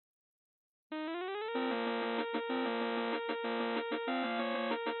Good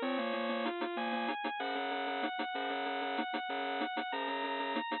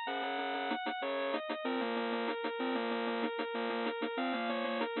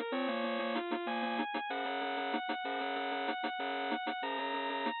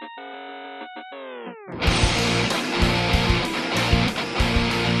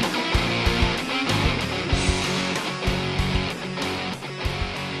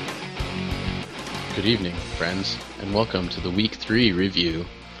evening, friends, and welcome to the Week 3 review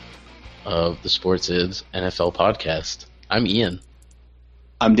of the SportsID NFL podcast. I'm Ian.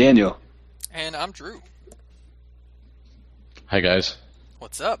 I'm Daniel. And I'm Drew. Hi, guys.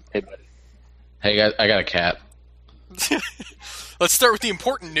 What's up? Hey, buddy. Hey, guys, I got a cat. Let's start with the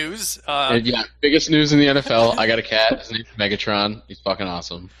important news. Biggest news in the NFL. I got a cat. His name's Megatron. He's fucking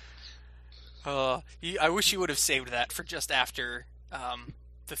awesome. I wish you would have saved that for just after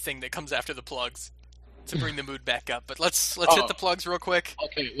the thing that comes after the plugs to bring the mood back up. But let's hit the plugs real quick.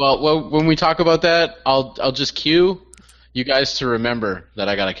 Okay. Well, when we talk about that, I'll just cue you guys to remember that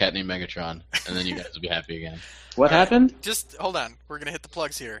I got a cat named Megatron, and then you guys will be happy again. What happened? Just hold on. We're going to hit the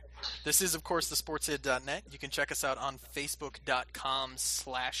plugs here. This is, of course, thesportsid.net. You can check us out on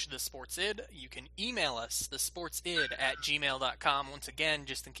facebook.com/thesportsid. You can email us, thesportsid@gmail.com. Once again,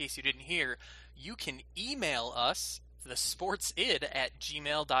 just in case you didn't hear, you can email us,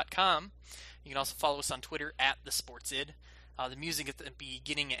 thesportsid@gmail.com. You can also follow us on Twitter @thesportsid. The music at the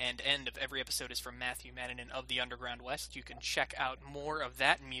beginning and end of every episode is from Matthew Madden of The Underground West. You can check out more of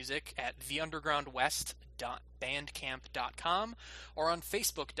that music at theundergroundwest.bandcamp.com or on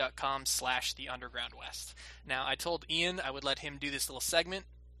facebook.com/theundergroundwest. Now, I told Ian I would let him do this little segment.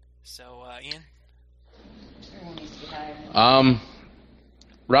 So, Ian?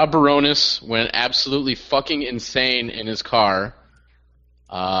 Rob Baronis went absolutely fucking insane in his car,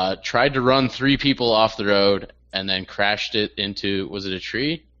 tried to run 3 people off the road, and then crashed it into, was it a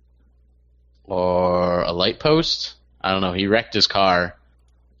tree? Or a light post? I don't know. He wrecked his car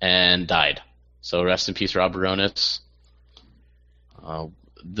and died. So rest in peace, Rob Baronis.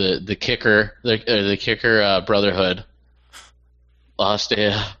 The kicker Brotherhood lost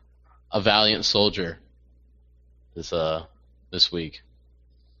a valiant soldier this week.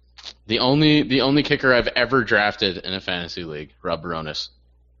 The only kicker I've ever drafted in a fantasy league, Rob Baronis.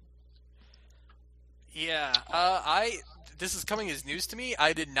 Yeah, this is coming as news to me.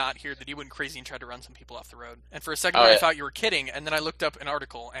 I did not hear that he went crazy and tried to run some people off the road. And for a second I thought you were kidding, and then I looked up an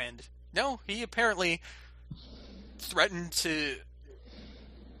article, and no, he apparently threatened to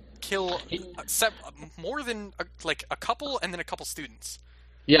kill more than a couple and then a couple students.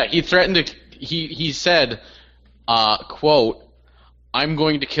 Yeah, he threatened to. He said, "quote, I'm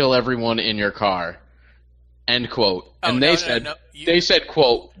going to kill everyone in your car." End quote. And they said,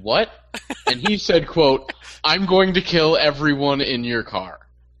 quote, what? And he said, quote, I'm going to kill everyone in your car.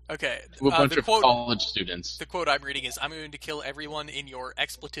 Okay. To a bunch of college students. The quote I'm reading is, I'm going to kill everyone in your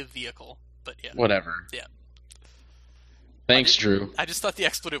expletive vehicle. But yeah. Whatever. Yeah. Thanks, Drew. I just thought the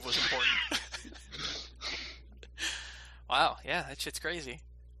expletive was important. Wow, yeah, that shit's crazy.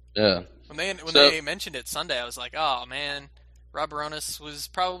 Yeah. When they mentioned it Sunday, I was like, oh man, Rob Baronis was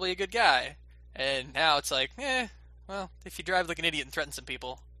probably a good guy. And now it's like, well, if you drive like an idiot and threaten some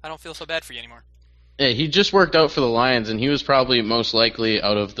people, I don't feel so bad for you anymore. Yeah, he just worked out for the Lions, and he was probably most likely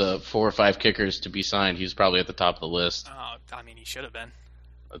out of the 4 or 5 kickers to be signed. He was probably at the top of the list. Oh, I mean, he should have been.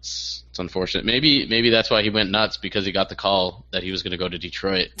 It's unfortunate. Maybe that's why he went nuts, because he got the call that he was going to go to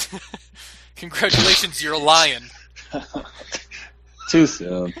Detroit. Congratulations, you're a Lion. Too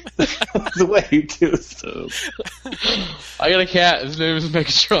soon. It's way too soon. I got a cat. His name is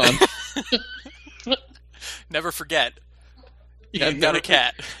Megatron. Never forget. You got a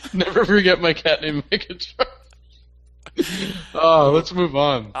cat. Never forget my cat named Megatron. Oh, let's move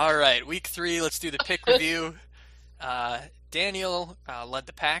on. All right, week 3. Let's do the pick review. Daniel led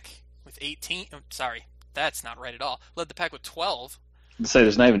the pack with 18. Oh, sorry, that's not right at all. Led the pack with 12. Say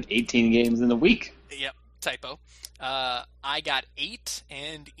there's not even 18 games in the week. Yep, typo. I got 8,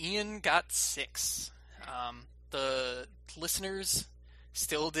 and Ian got 6. The listeners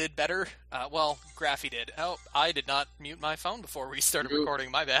still did better. Well, Graffy did. Oh, I did not mute my phone before we started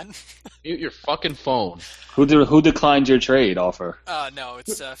recording. My bad. Mute your fucking phone. Who declined your trade offer? No,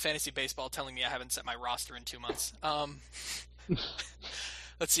 it's Fantasy Baseball telling me I haven't set my roster in 2 months.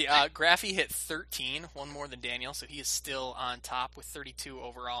 Let's see. Graffy hit 13, one more than Daniel, so he is still on top with 32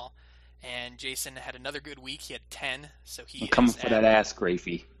 overall. And Jason had another good week. He had 10, so he coming for that ass,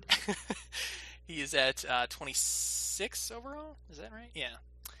 Graffy. He is at 26 overall. Is that right? Yeah.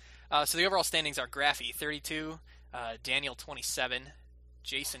 So the overall standings are Graffy 32, Daniel 27,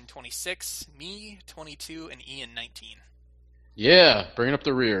 Jason 26, me 22, and Ian 19. Yeah, bringing up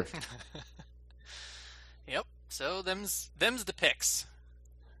the rear. Yep. So them's the picks.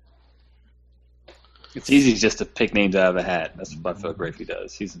 It's easy just to pick names out of a hat. That's what I feel Graffy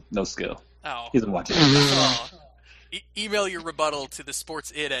does. He's no skill. Oh. He doesn't watch it. Oh. Email your rebuttal to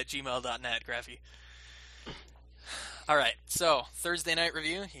thesportsid@gmail.net, Graffy. All right, so Thursday night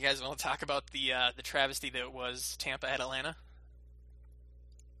review. You guys want to talk about the travesty that was Tampa at Atlanta?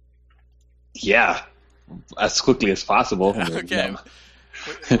 Yeah, as quickly as possible. Okay,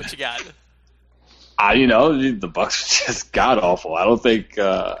 what you got? The Bucs were just god awful. I don't think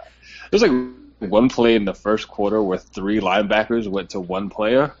there's like one play in the first quarter where 3 linebackers went to one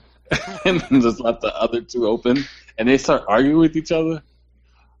player and just left the other 2 open, and they start arguing with each other.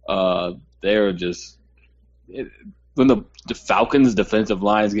 They were just when the Falcons' defensive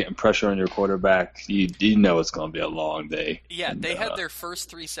line is getting pressure on your quarterback, you know it's going to be a long day. Yeah, they had their first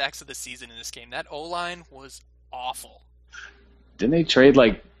 3 sacks of the season in this game. That O-line was awful. Didn't they trade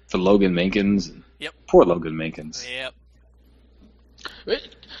for Logan Mankins? Yep. Poor Logan Mankins. Yep.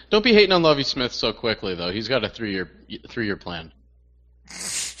 Don't be hating on Lovie Smith so quickly, though. He's got a 3-year plan.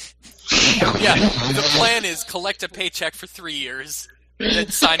 Yeah, the plan is collect a paycheck for 3 years, and then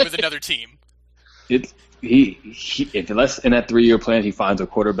sign with another team. If unless in that 3-year plan he finds a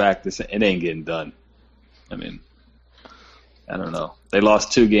quarterback, it ain't getting done. I mean, I don't know. They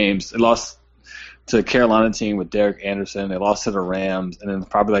lost 2 games. They lost to the Carolina team with Derek Anderson. They lost to the Rams, and then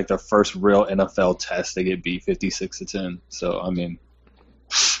probably their first real NFL test, they get beat 56-10. So I mean,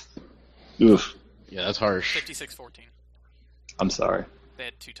 oof. Yeah, that's harsh. 56-14. I'm sorry. They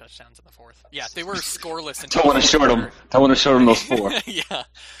had 2 touchdowns in the fourth. Yeah, they were scoreless. Don't want to short them those 4. Yeah.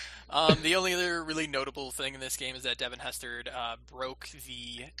 The only other really notable thing in this game is that Devin Hester broke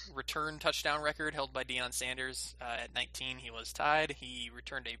the return touchdown record held by Deion Sanders at 19. He was tied. He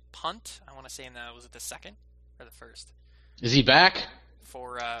returned a punt. I want to say was it the second or the first? Is he back?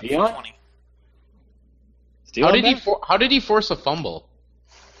 For 20. How did he force a fumble?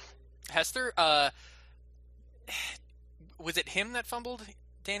 Hester, was it him that fumbled,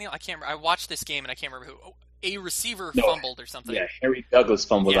 Daniel? I can't remember. I watched this game and I can't remember who. A receiver fumbled or something. Yeah, Harry Douglas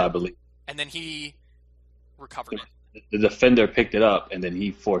fumbled, I believe. And then he recovered it. The defender picked it up, and then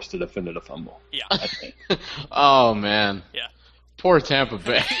he forced the defender to fumble. Yeah. I think. Oh, man. Yeah. Poor Tampa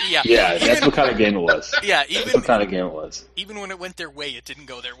Bay. Yeah, that's what kind of game it was. Yeah, that's what kind of game it was. Even when it went their way, it didn't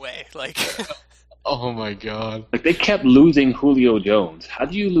go their way. Oh, my God. They kept losing Julio Jones. How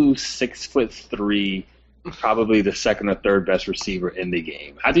do you lose 6'3", probably the second or third best receiver in the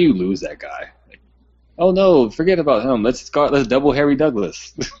game? How do you lose that guy? Oh no! Forget about him. Let's double Harry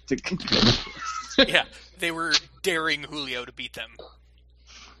Douglas. Yeah, they were daring Julio to beat them.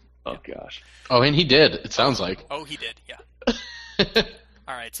 Oh gosh. Oh, and he did. It sounds like. Oh, he did. Yeah.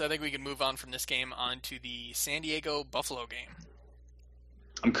 All right, so I think we can move on from this game on to the San Diego Buffalo game.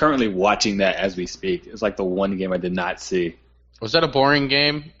 I'm currently watching that as we speak. It's like the one game I did not see. Was that a boring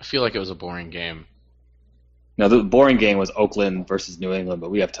game? I feel like it was a boring game. No, the boring game was Oakland versus New England,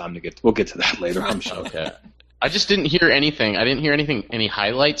 but we have time to we'll get to that later, I'm sure. Okay. I just didn't hear anything. I didn't hear any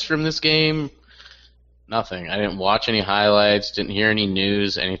highlights from this game. Nothing. I didn't watch any highlights, didn't hear any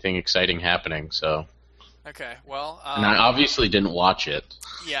news, anything exciting happening, so. Okay, well. And I obviously didn't watch it.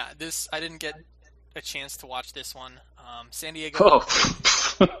 Yeah, I didn't get a chance to watch this one. San Diego. Oh,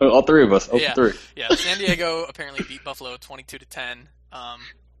 all 3 of us. Yeah, 3. Yeah, San Diego apparently beat Buffalo 22-10.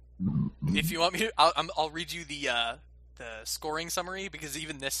 If you want me to, I'll read you the scoring summary because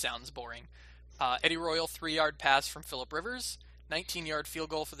even this sounds boring. Eddie Royal 3-yard pass from Phillip Rivers, 19-yard field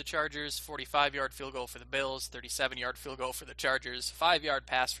goal for the Chargers, 45-yard field goal for the Bills, 37-yard field goal for the Chargers, 5-yard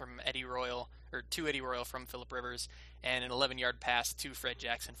pass from Eddie Royal from Phillip Rivers, and an 11-yard pass to Fred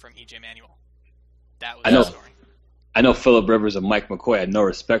Jackson from E.J. Manuel. That was the scoring. I know Phillip Rivers and Mike McCoy had no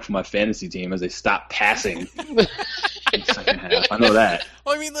respect for my fantasy team as they stopped passing in the second half. I know that.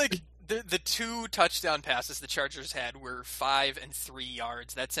 Well, I mean, the 2 touchdown passes the Chargers had were 5 and 3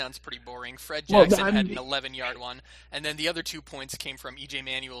 yards. That sounds pretty boring. Fred Jackson had an 11-yard one, and then the other 2 points came from E.J.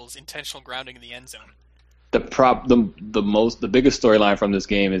 Manuel's intentional grounding in the end zone. The biggest storyline from this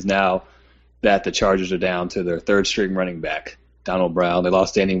game is now that the Chargers are down to their 3rd string running back, Donald Brown. They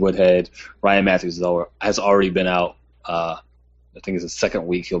lost Danny Woodhead. Ryan Matthews has already been out. I think it's the 2nd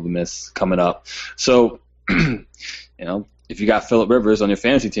week he'll be missed coming up. So, if you got Phillip Rivers on your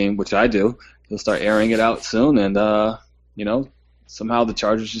fantasy team, which I do, he'll start airing it out soon, and somehow the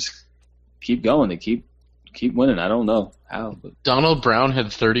Chargers just keep going. They keep winning. I don't know how. But. Donald Brown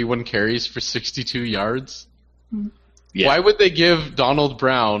had 31 carries for 62 yards. Yeah. Why would they give Donald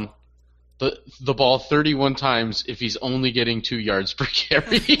Brown the ball 31 times if he's only getting 2 yards per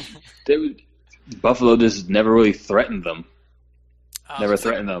carry. Buffalo just never really threatened them. Never Looks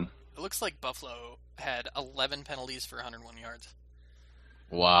like- threatened them. It looks like Buffalo had 11 penalties for 101 yards.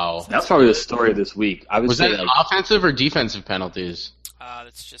 Wow. That's probably the story of this week. I would Was say that offensive or defensive penalties?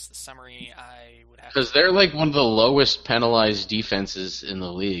 That's just the summary I would have. Because they're like one of the lowest penalized defenses in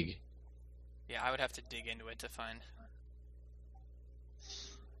the league. Yeah, I would have to dig into it to find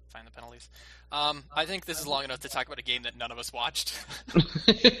the penalties. I think this is long enough to talk about a game that none of us watched.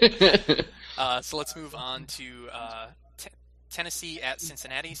 So let's move on to Tennessee at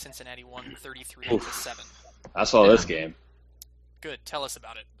Cincinnati. Cincinnati won 33-7. I saw this game. Good. Tell us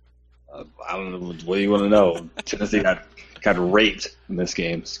about it. I don't know. What do you want to know? Tennessee got raped in this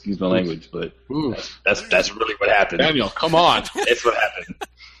game. Excuse my language, but that's really what happened. Daniel, come on. It's what happened.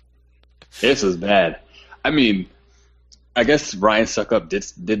 This was bad. I mean, I guess Ryan Suckup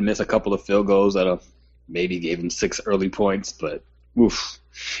did miss a couple of field goals that maybe gave him 6 early points, but oof.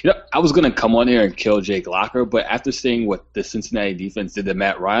 I was going to come on here and kill Jake Locker, but after seeing what the Cincinnati defense did to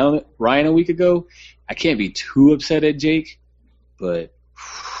Matt Ryan a week ago, I can't be too upset at Jake, but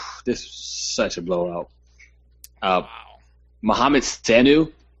this was such a blowout. Wow. Mohamed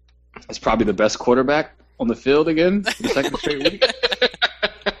Sanu is probably the best quarterback on the field again for the second straight week.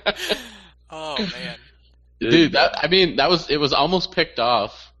 Oh, man. Dude, it was almost picked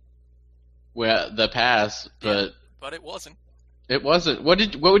off with the pass, but But it wasn't. it wasn't. What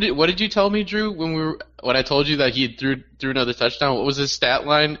did you tell me, Drew, when I told you that he threw another touchdown? What was his stat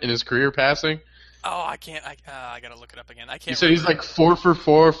line in his career passing? Oh, I can't. I gotta look it up again. I can't. He said he's like 4 for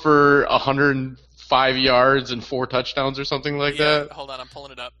 4 for 105 yards and 4 touchdowns or something like that. Hold on, I'm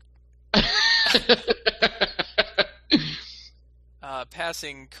pulling it up.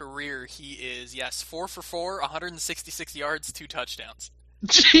 Passing career, he is 4 for 4, 166 yards, 2 touchdowns.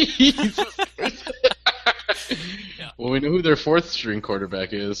 Jeez. Yeah. Well, we know who their 4th string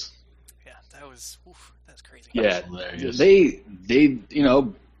quarterback is. Yeah, that's crazy. Yeah, hilarious. they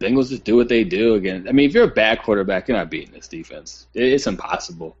Bengals just do what they do again. I mean, if you're a bad quarterback, you're not beating this defense. It's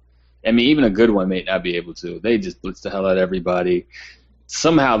impossible. I mean, even a good one may not be able to. They just blitz the hell out of everybody.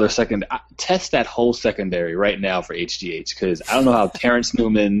 Somehow their test that whole secondary right now for HGH, because I don't know how Terrence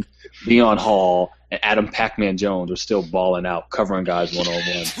Newman, Leon Hall, and Adam Pac-Man Jones are still balling out, covering guys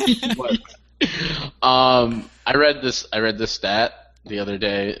one-on-one. I read this stat the other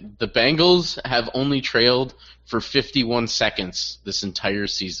day. The Bengals have only trailed for 51 seconds this entire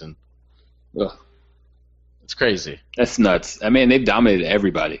season. Ugh. It's crazy. That's nuts. I mean, they've dominated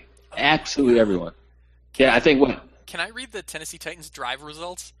everybody. Absolutely everyone. Yeah, I think what... Can I read the Tennessee Titans drive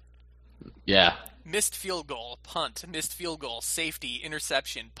results? Yeah. Missed field goal, punt, missed field goal, safety,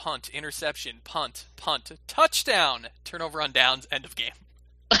 interception, punt, touchdown, turnover on downs, end of game.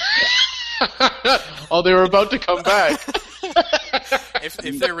 Oh, they were about to come back.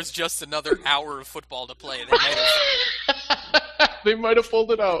 If there was just another hour of football to play, they might have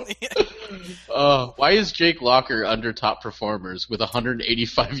pulled it out. Why is Jake Locker under top performers with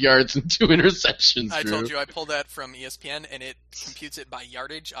 185 yards and 2 interceptions, I Drew? told you I pulled that from ESPN, and it computes it by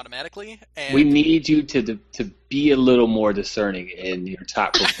yardage automatically. And We need you to be a little more discerning in your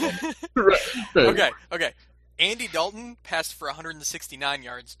top performance. Right. Okay. Andy Dalton passed for 169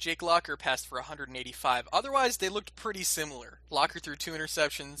 yards. Jake Locker passed for 185. Otherwise, they looked pretty similar. Locker threw 2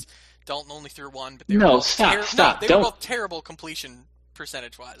 interceptions. Dalton only threw 1. But they were both stop. They were both terrible completion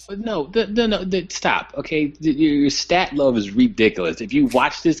percentage-wise. No, stop. Okay, your stat love is ridiculous. If you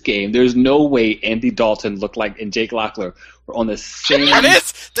watch this game, there's no way Andy Dalton looked like and Jake Locker were on the same. There it is.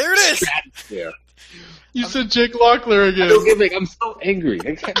 Stratosphere. You said Jake Locklear again. I'm so angry.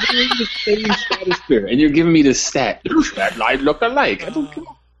 I can't believe the same stratosphere, and you're giving me this stat. That line look alike. I don't care.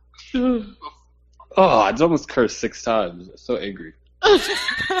 Oh, I almost cursed 6 times. I'm so angry.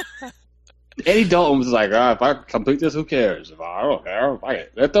 Andy Dalton was like, if I complete this, who cares? If I don't care, fuck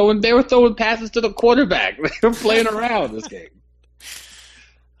it. They were throwing passes to the quarterback. They were playing around this game.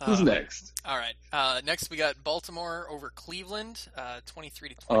 Who's next? All right. Next, we got Baltimore over Cleveland,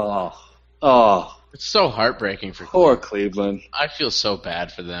 23-21. Oh, It's so heartbreaking for poor Cleveland. Cleveland. I feel so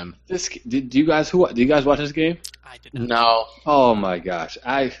bad for them. Do you guys watch this game? I did not. No. Oh my gosh,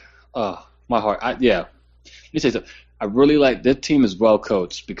 my heart. Yeah. Let me say something. I really like this team is well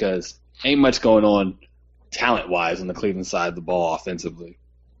coached because ain't much going on talent wise on the Cleveland side of the ball offensively,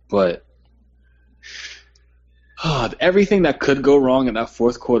 but everything that could go wrong in that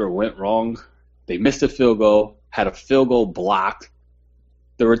fourth quarter went wrong. They missed a field goal, had a field goal blocked.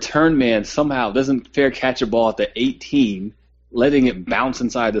 The return man somehow doesn't fair catch a ball at the 18, letting it bounce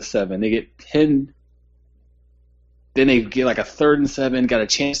inside the 7. They get pinned. Then they get like a 3rd and 7, got a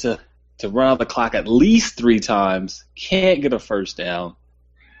chance to to run out the clock at least 3 times, can't get a first down,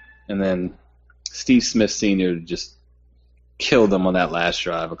 and then Steve Smith Sr. just killed them on that last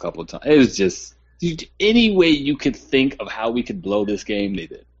drive a couple of times. It was just any way you could think of how we could blow this game, they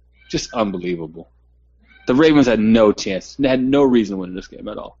did. Just unbelievable. The Ravens had no chance. They had no reason to win this game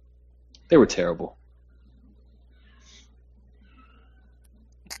at all. They were terrible.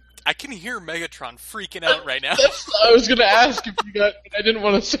 I can hear Megatron freaking out right now. I was going to ask if you got, but I didn't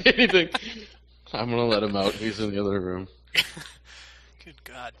want to say anything. I'm going to let him out. He's in the other room. Good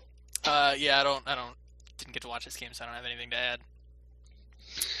God. Yeah, didn't get to watch this game, so I don't have anything to add.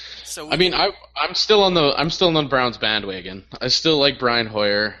 So I mean, I'm still on the Browns bandwagon. I still like Brian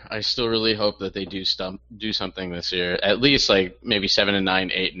Hoyer. I still really hope that they do something this year. At least like maybe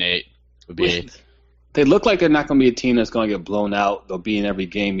 7-9, 8-8 would be. They look like they're not going to be a team that's going to get blown out. They'll be in every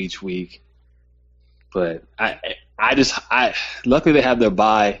game each week. But luckily they have their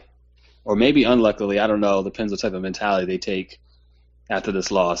bye, or maybe unluckily, I don't know. Depends what type of mentality they take after this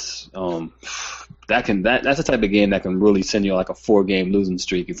loss. That's the type of game that can really send you like a 4-game losing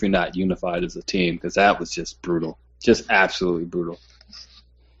streak if you're not unified as a team, because that was just brutal, just absolutely brutal.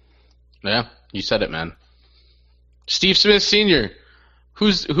 Yeah, you said it, man. Steve Smith Sr.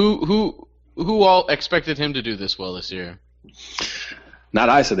 Who all expected him to do this well this year? Not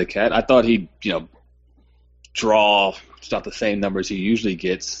I, said the cat. I thought he'd draw just not the same numbers he usually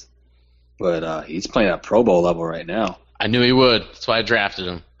gets, but he's playing at Pro Bowl level right now. I knew he would. That's why I drafted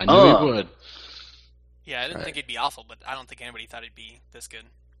him. I knew he would. Yeah, I didn't think he'd be awful, but I don't think anybody thought he'd be this good.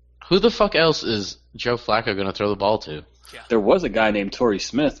 Who the fuck else is Joe Flacco going to throw the ball to? Yeah. There was a guy named Torrey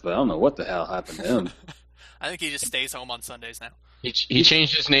Smith, but I don't know what the hell happened to him. I think he just stays home on Sundays now. He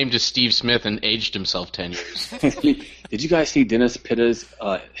changed his name to Steve Smith and aged himself 10 years. Did you guys see Dennis Pitta's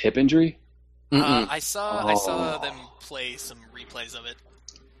hip injury? I saw them play some replays of it.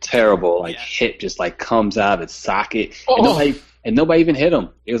 Terrible. Hip just comes out of its socket. And nobody even hit him.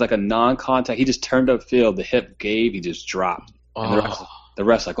 It was like a non-contact. He just turned upfield. The hip gave. He just dropped. And the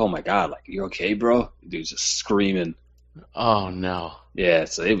ref's like, oh my God, you okay, bro? The dude's just screaming. Oh no. Yeah,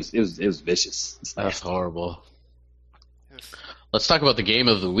 so it was vicious. That's horrible. Let's talk about the game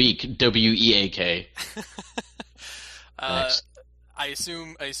of the week, WEAK. Next. I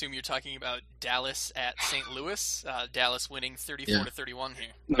assume you're talking about Dallas at St. Louis. Dallas winning 34-31 here.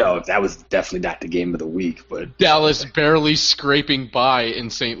 No, that was definitely not the game of the week. But Dallas barely scraping by in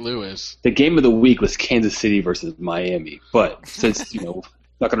St. Louis. The game of the week was Kansas City versus Miami. But since not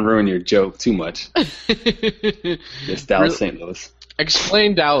going to ruin your joke too much, it's Dallas St. Louis.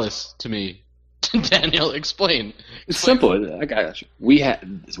 Explain Dallas to me. Daniel, explain. It's simple. I got you.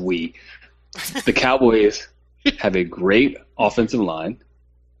 The Cowboys have a great offensive line.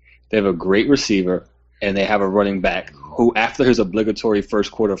 They have a great receiver, and they have a running back who, after his obligatory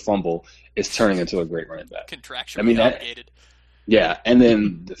first quarter fumble, is turning into a great running back. Contractually obligated. Yeah, and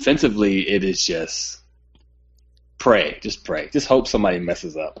then defensively, it is just pray. Just pray. Just hope somebody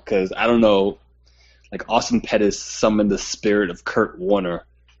messes up, because I don't know. Austin Pettis summoned the spirit of Kurt Warner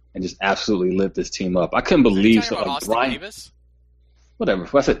and just absolutely lit this team up. I couldn't believe so. Austin Davis? Whatever.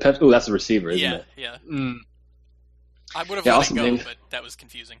 I said Pettis. Oh, that's a receiver, isn't it? Yeah. I would have let it go, but that was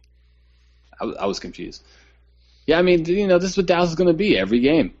confusing. I was confused. Yeah, I mean, this is what Dallas is going to be every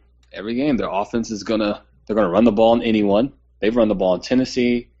game. Every game, their offense is they're going to run the ball on anyone. They've run the ball in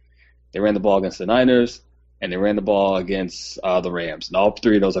Tennessee. They ran the ball against the Niners, and they ran the ball against the Rams. And all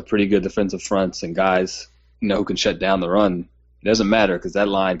three of those are pretty good defensive fronts and guys, who can shut down the run. It doesn't matter because that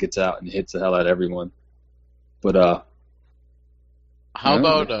line gets out and hits the hell out of everyone. But how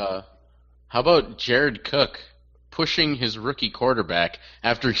about Jared Cook pushing his rookie quarterback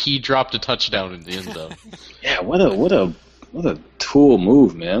after he dropped a touchdown in the end zone? Yeah, what a tool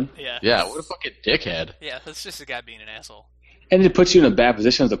move, man. Yeah, what a fucking dickhead. Yeah, that's just a guy being an asshole. And it puts you in a bad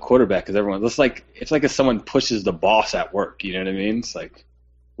position as a quarterback because it's like if someone pushes the boss at work. You know what I mean? It's like,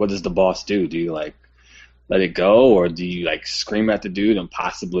 what does the boss do? Do you let it go, or do you scream at the dude and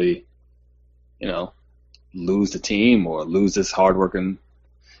possibly, lose the team or lose this hardworking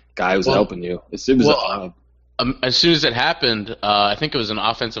guy who's helping you? As soon as it happened, I think it was an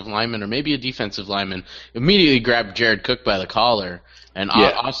offensive lineman or maybe a defensive lineman immediately grabbed Jared Cook by the collar, and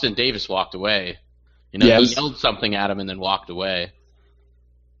Austin Davis walked away. He yelled something at him and then walked away.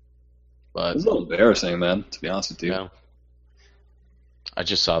 But it was a little embarrassing, man, to be honest with you. Yeah. I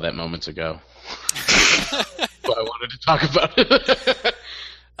just saw that moments ago. But I wanted to talk about it.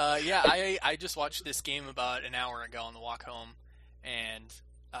 I just watched this game about an hour ago on the walk home, and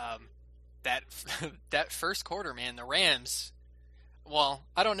that first quarter, man, the Rams. Well,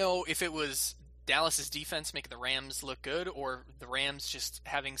 I don't know if it was Dallas's defense making the Rams look good, or the Rams just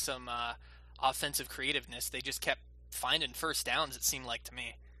having some offensive creativeness? They just kept finding first downs, it seemed like to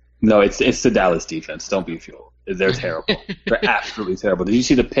me. No, it's the Dallas defense. Don't be fooled. They're terrible. They're absolutely terrible. Did you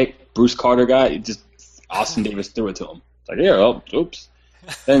see the pick Bruce Carter got? Austin Davis threw it to him. It's like, yeah, oh, oops.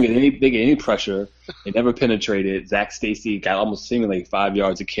 They didn't get any pressure. They never penetrated. Zach Stacy got almost seemingly 5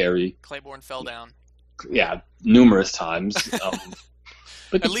 yards of carry. Claiborne fell down. Yeah, numerous times.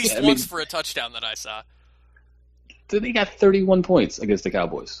 But At least once for a touchdown that I saw. They got 31 points against the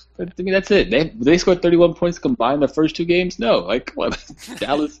Cowboys. I mean, that's it. They scored 31 points combined the first 2 games? No. Like, come on.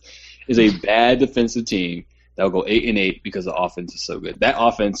 Dallas is a bad defensive team that will go 8-8 because the offense is so good. That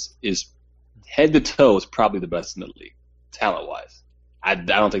offense is head to toe is probably the best in the league, talent-wise. I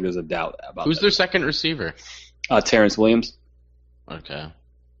don't think there's a doubt about Who's that. their second receiver? Terrence Williams. Okay.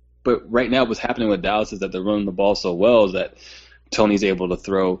 But right now what's happening with Dallas is that they're running the ball so well is that Tony's able to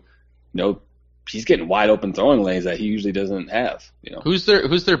throw, he's getting wide open throwing lanes that he usually doesn't have. Who's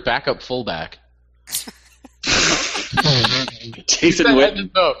their backup fullback? Jason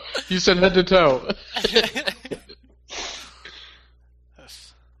Witten. You said head to toe.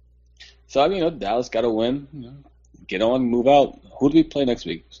 So, Dallas got to win. Get on, move out. Who do we play next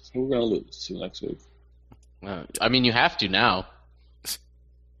week? Who we're going to lose to next week? You have to now.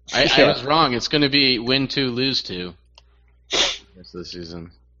 I was wrong. It's going to be win 2, lose 2. Rest of the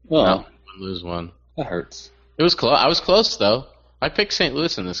season. Oh. No, lose 1. That hurts. It was close. I was close, though. I picked St.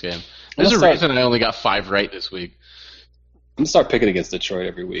 Louis in this game. There's a reason I only got 5 right this week. I'm going to start picking against Detroit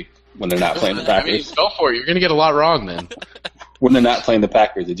every week when they're not playing the Packers. Go for it. You're going to get a lot wrong then. When they're not playing the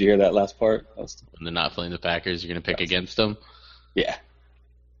Packers. Did you hear that last part? When they're not playing the Packers, you're going to pick against them? Yeah.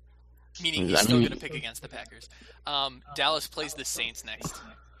 Meaning he's still going to pick against the Packers. Dallas plays the Saints next.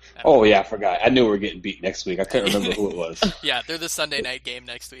 Oh, yeah, I forgot. I knew we were getting beat next week. I couldn't remember who it was. Yeah, they're the Sunday night game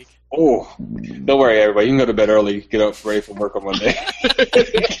next week. Oh, don't worry, everybody. You can go to bed early, get up ready for work on Monday.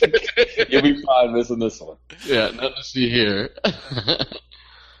 You'll be fine missing this one. Yeah, nothing to see here.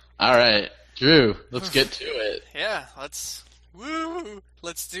 All right, Drew, let's get to it. Yeah, let's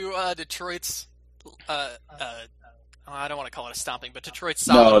do Detroit's. I don't want to call it a stomping, but Detroit's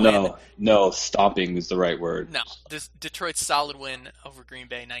solid win. No, stomping is the right word. No, Detroit's solid win over Green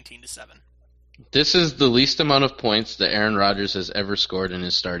Bay, 19-7. This is the least amount of points that Aaron Rodgers has ever scored in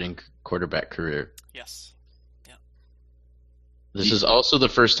his starting quarterback career. Yes. Yeah. This is also the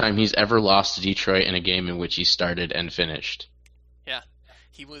first time he's ever lost to Detroit in a game in which he started and finished. Yeah.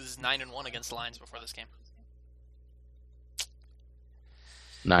 He was 9-1 against the Lions before this game.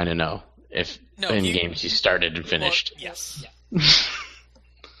 9-0. Games he started and finished. Well, yes.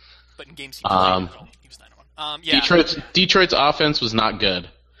 But in games he played, he was 9-1. Yeah. Detroit's offense was not good.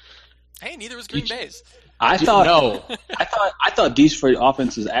 Hey, neither was Green Bay's. I thought Detroit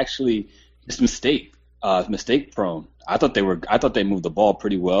offense was actually just mistake prone. I thought they moved the ball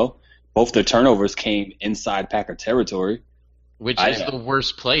pretty well. Both their turnovers came inside Packer territory, which is the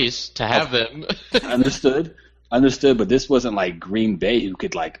worst place to have them. Understood, but this wasn't like Green Bay who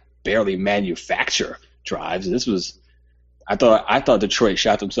could barely manufacture drives. I thought Detroit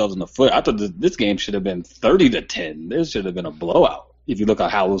shot themselves in the foot. I thought this game should have been 30-10. This should have been a blowout. If you look at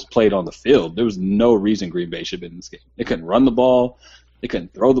how it was played on the field, there was no reason Green Bay should have been in this game. They couldn't run the ball. They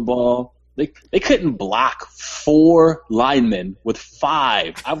couldn't throw the ball. They couldn't block 4 linemen with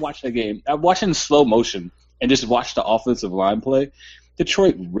 5. I watched that game. I watched it in slow motion and just watched the offensive line play.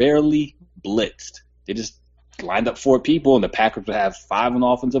 Detroit rarely blitzed. They just lined up 4 people, and the Packers would have 5 on the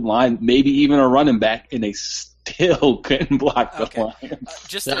offensive line, maybe even a running back, and they still couldn't block the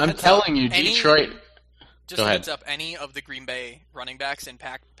Lions. I'm telling you, Detroit. Just a heads up, any of the Green Bay running backs in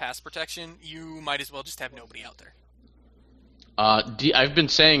pass protection, you might as well just have nobody out there. I've been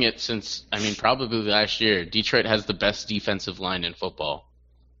saying it since, probably last year. Detroit has the best defensive line in football.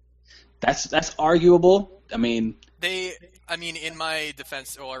 That's arguable. In my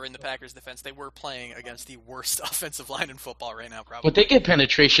defense, or in the Packers' defense, they were playing against the worst offensive line in football right now, probably. But they get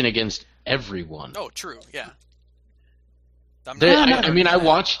penetration against everyone. Oh, true, yeah. I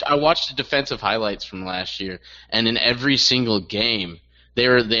watched the defensive highlights from last year, and in every single game, they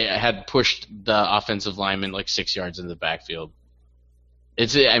had pushed the offensive lineman 6 yards in the backfield.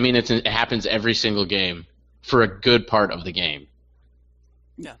 It happens every single game for a good part of the game.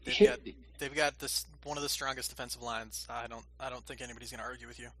 Yeah, they've got this one of the strongest defensive lines. I don't think anybody's going to argue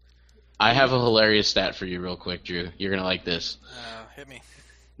with you. I have a hilarious stat for you, real quick, Drew. You're going to like this. Hit me.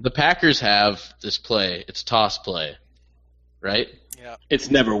 The Packers have this play. It's toss play. Right? Yeah.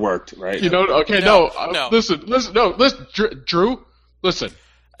 It's never worked, right? No. Listen, Drew, listen.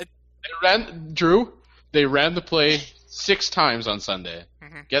 They ran the play 6 times on Sunday. Mm-hmm.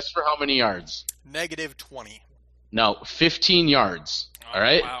 Mm-hmm. Guess for how many yards? -20. No, 15 yards. Oh, All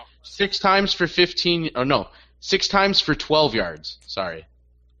right? Wow. 6 times for 15... Oh, no. 6 times for 12 yards. Sorry.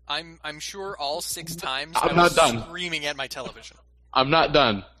 I'm sure all 6 times I'm I not was done. screaming at my television. I'm not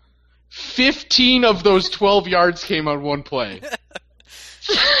done. 15 of those 12 yards came on one play.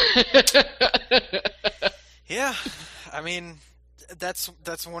 Yeah, I mean, that's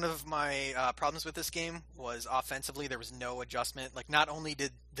one of my problems with this game was offensively there was no adjustment. Like, not only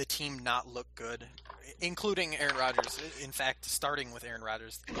did the team not look good, including Aaron Rodgers, in fact, starting with Aaron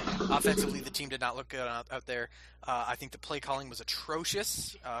Rodgers, offensively the team did not look good out there. I think the play calling was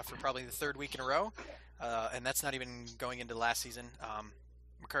atrocious for probably the 3rd week in a row, and that's not even going into last season.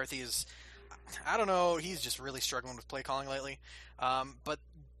 McCarthy is, I don't know, he's just really struggling with play calling lately. But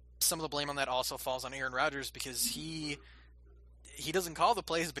some of the blame on that also falls on Aaron Rodgers because he doesn't call the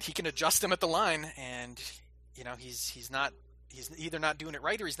plays, but he can adjust them at the line, and he's either not doing it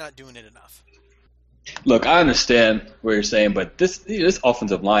right or he's not doing it enough. Look, I understand what you're saying, but this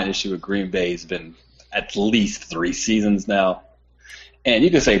offensive line issue with Green Bay has been at least 3 seasons now. And you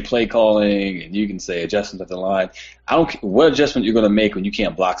can say play calling, and you can say adjustment at the line. I don't care what adjustment you're going to make when you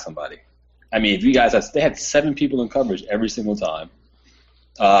can't block somebody. I mean, if you guys they had 7 people in coverage every single time.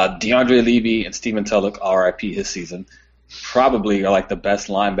 DeAndre Levy and Stephen Tulloch, RIP his season, probably are like the best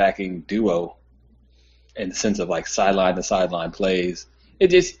linebacking duo in the sense of like sideline to sideline plays.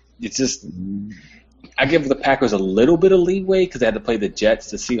 It's just I give the Packers a little bit of leeway because they had to play the Jets,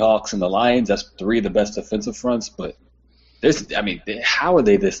 the Seahawks, and the Lions. That's 3 of the best defensive fronts, but how are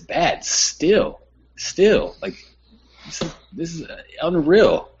they this bad still? Like, this is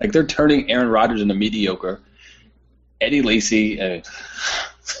unreal. Like, they're turning Aaron Rodgers into mediocre. Eddie Lacy, I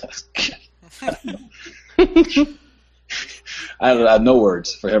have no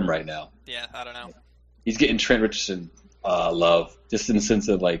words for him right now. Yeah, I don't know. He's getting Trent Richardson love, just in the sense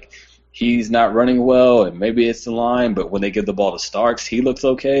of, like, he's not running well, and maybe it's the line, but when they give the ball to Starks, he looks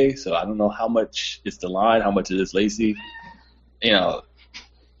okay. So I don't know how much it's the line, how much it is Lacy.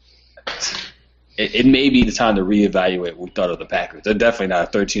 It may be the time to reevaluate what we thought of the Packers. They're definitely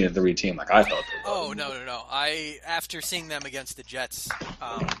not a 13-3 team like I thought they were. Oh, no. After seeing them against the Jets,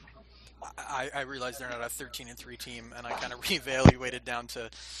 I realized they're not a 13-3 team, and I kind of reevaluated down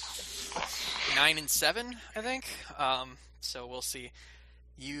to 9-7, I think. So we'll see.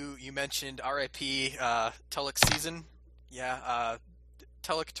 You mentioned RIP Tulloch's season. Yeah,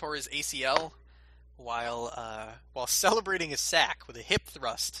 Tulloch tore his ACL while celebrating a sack with a hip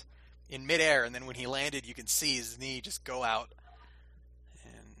thrust in midair, and then when he landed, you can see his knee just go out,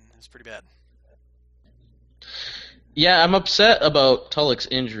 and it was pretty bad. Yeah, I'm upset about Tulloch's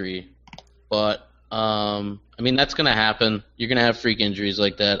injury, but I mean that's gonna happen. You're gonna have freak injuries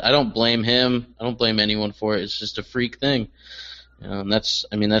like that. I don't blame him. I don't blame anyone for it. It's just a freak thing, and that's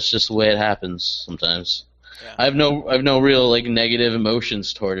just the way it happens sometimes. Yeah. I have no real like negative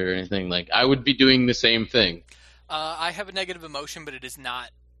emotions toward it or anything. Like I would be doing the same thing. I have a negative emotion, but it is not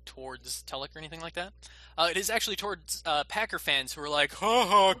towards Tulloch or anything like that. It is actually towards Packer fans who are like, ha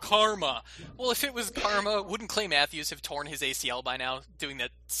ha, karma. Well, if it was karma, wouldn't Clay Matthews have torn his ACL by now doing that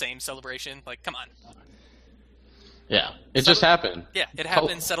same celebration? Like, come on. Yeah, it just happened. Yeah, it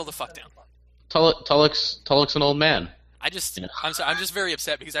happened. Settle the fuck down. Tulloch's an old man. I'm sorry, I'm just very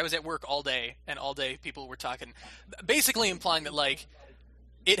upset because I was at work all day, and all day people were talking, basically implying that, like,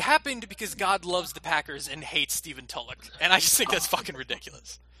 it happened because God loves the Packers and hates Stephen Tulloch. And I just think that's fucking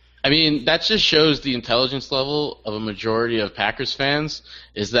ridiculous. I mean, that just shows the intelligence level of a majority of Packers fans,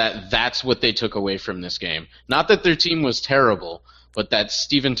 is that that's what they took away from this game. Not that their team was terrible, but that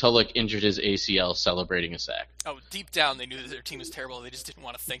Stephen Tulloch injured his ACL celebrating a sack. Oh, deep down they knew that their team was terrible. They just didn't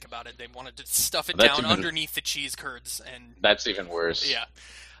want to think about it. They wanted to stuff it down underneath the cheese curds. And that's even worse. Yeah.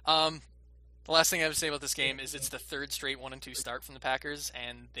 The last thing I have to say about this game is it's the 3rd straight 1-2 start from the Packers,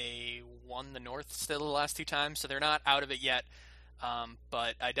 and they won the North still the last 2 times, so they're not out of it yet.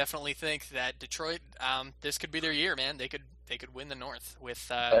 But I definitely think that Detroit, this could be their year, man. They could win the North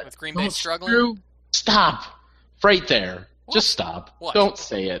with Green Bay struggling. Drew, stop right there. What? Just stop. What? Don't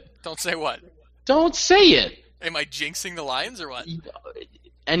say it. Don't say what? Don't say it. Am I jinxing the Lions or what?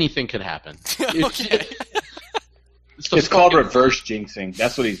 Anything could happen. Okay. It's called reverse jinxing.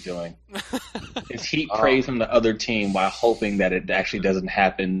 That's what he's doing. Is heap praise from the other team while hoping that it actually doesn't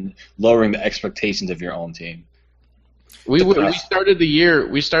happen, lowering the expectations of your own team. We started the year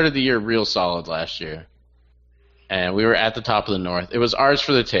real solid last year, and we were at the top of the North. It was ours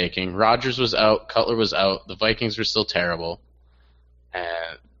for the taking. Rodgers was out, Cutler was out. The Vikings were still terrible,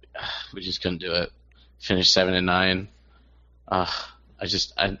 and we just couldn't do it. Finished 7-9. I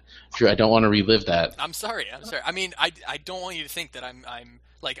Drew, I don't want to relive that. I'm sorry. I mean, I don't want you to think that I'm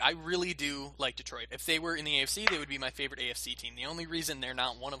like, I really do like Detroit. If they were in the AFC, they would be my favorite AFC team. The only reason they're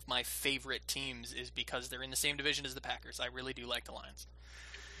not one of my favorite teams is because they're in the same division as the Packers. I really do like the Lions.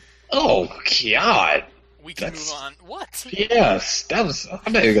 Oh, God. We can move on. What? Yes,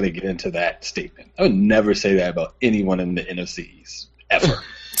 I'm not even going to get into that statement. I would never say that about anyone in the NFCs. Ever.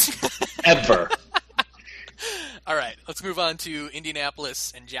 Ever. All right, let's move on to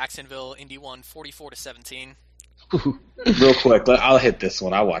Indianapolis and Jacksonville. Indy won 44-17. Real quick, I'll hit this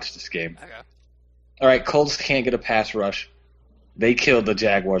one. I watched this game. Okay. All right, Colts can't get a pass rush. They killed the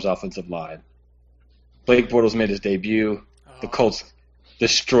Jaguars' offensive line. Blake Bortles made his debut. The Colts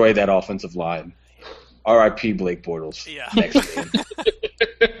destroyed that offensive line. R.I.P. Blake Bortles. Yeah. Next game.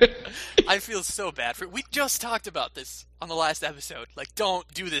 I feel so bad for it. We just talked about this on the last episode. Like, don't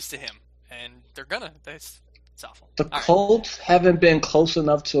do this to him. And they're gonna. It's awful. The Colts haven't been close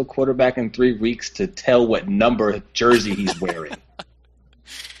enough to a quarterback in 3 weeks to tell what number jersey he's wearing.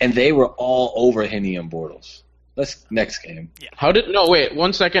 And they were all over Henny and Bortles. Next game. Yeah. Wait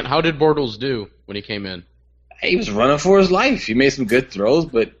 1 second. How did Bortles do when he came in? He was running for his life. He made some good throws,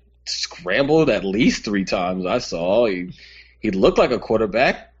 but scrambled at least 3 times. I saw he looked like a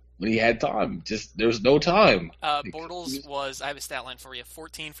quarterback when he had time. Just there was no time. Bortles was. I have a stat line for you: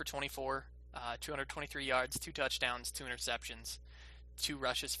 14 for 24, 223 yards, 2 touchdowns, 2 interceptions, 2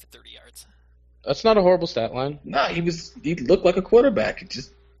 rushes for 30 yards. That's not a horrible stat line. Nah, he looked like a quarterback.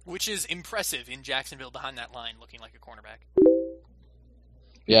 Which is impressive in Jacksonville behind that line, looking like a cornerback.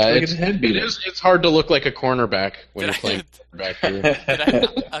 Yeah, it's hard to look like a cornerback when you're playing quarterback here.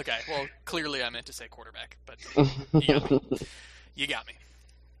 Okay, well, clearly I meant to say quarterback, but you got me.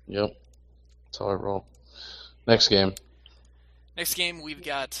 Yep, that's how I roll. Next game. Next game, we've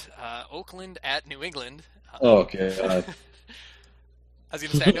got Oakland at New England. Okay. I was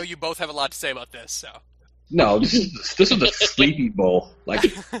going to say, I know you both have a lot to say about this, so. No, this is the sleepy bowl. Like,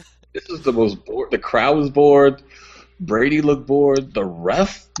 this is the most bored. The crowd was bored. Brady looked bored. The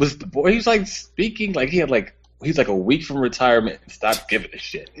ref was bored. He was like speaking like he's like a week from retirement and stopped giving a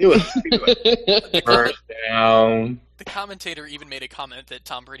shit. He was first down. The commentator even made a comment that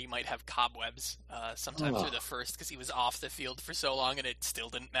Tom Brady might have cobwebs sometime through the first because he was off the field for so long and it still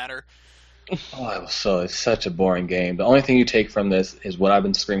didn't matter. It's such a boring game. The only thing you take from this is what I've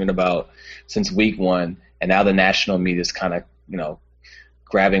been screaming about since week 1, and now the national media is kind of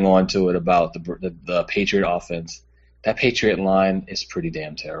grabbing onto it about the Patriot offense. That Patriot line is pretty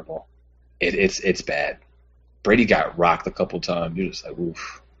damn terrible. It's bad. Brady got rocked a couple times. You're just like,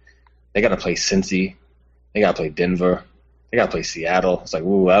 oof. They got to play Cincy. They got to play Denver. They got to play Seattle. It's like,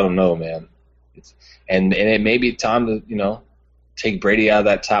 ooh, I don't know, man. And it may be time to take Brady out of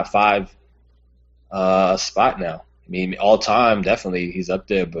that top 5 spot now. I mean, all time definitely he's up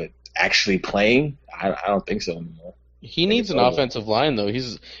there, but actually playing, I don't think so anymore. He needs an offensive line though.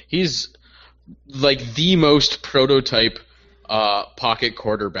 He's like the most prototype pocket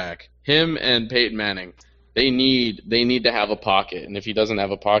quarterback. Him and Peyton Manning, they need to have a pocket, and if he doesn't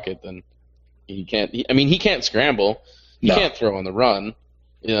have a pocket, then he can't. He can't scramble. He can't throw on the run.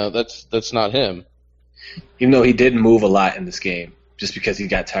 That's not him. Even though he did move a lot in this game, just because he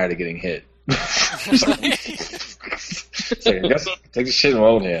got tired of getting hit. Take the shit in your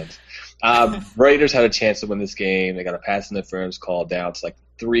own hands. Raiders had a chance to win this game. They got a pass interference call down to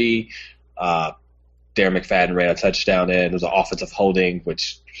 3. Darren McFadden ran a touchdown in. It was an offensive holding,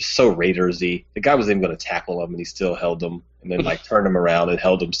 which was so Raiders-y. The guy wasn't even going to tackle him, and he still held him, and then turned him around and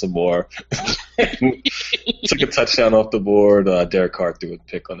held him some more. Took a touchdown off the board. Derek Carr threw a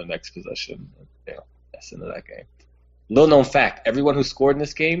pick on the next possession. That's the end of that game. Little known fact: everyone who scored in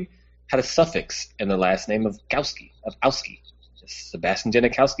this game had a suffix in their last name of Gowski. Sebastian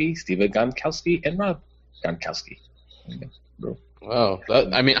Janikowski, Steven Gronkowski, and Rob Gronkowski. Bro. Wow.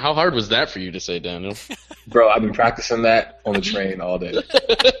 How hard was that for you to say, Daniel? Bro, I've been practicing that on the train all day.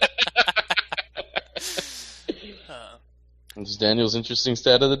 It's Daniel's interesting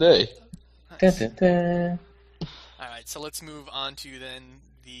stat of the day. Dun, dun, dun. All right, so let's move on to then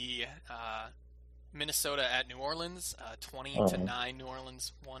the Minnesota at New Orleans. 20-9, New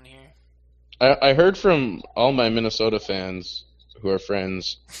Orleans won here. I heard from all my Minnesota fans who are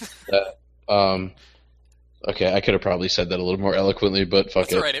friends that okay, I could have probably said that a little more eloquently, but fuck it.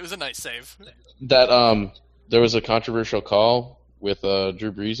 That's all right. It was a nice save. That there was a controversial call with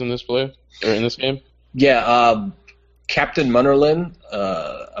Drew Brees in this game. Yeah, Captain Munnerlyn,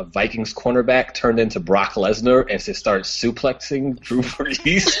 a Vikings cornerback, turned into Brock Lesnar and started suplexing Drew Brees.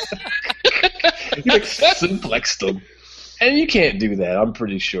 He suplexed him. And you can't do that, I'm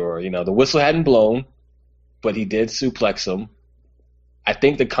pretty sure. The whistle hadn't blown, but he did suplex him. I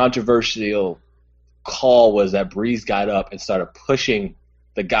think the controversial call was that Breeze got up and started pushing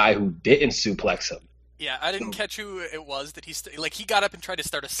the guy who didn't suplex him. Yeah, I didn't catch who it was that he got up and tried to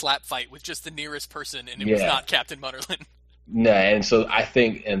start a slap fight with just the nearest person, and it was not Captain Mutterland. Nah, and so I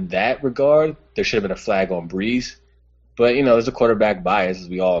think in that regard, there should have been a flag on Breeze. But, there's a quarterback bias, as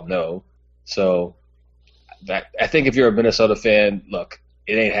we all know. So I think if you're a Minnesota fan, look,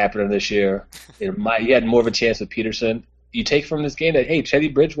 it ain't happening this year. You had more of a chance with Peterson. You take from this game that, hey, Teddy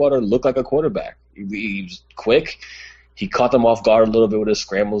Bridgewater looked like a quarterback. He was quick. He caught them off guard a little bit with his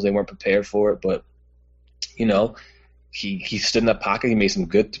scrambles. They weren't prepared for it, but he stood in the pocket. He made some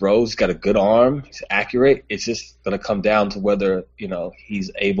good throws. He's got a good arm. He's accurate. It's just going to come down to whether he's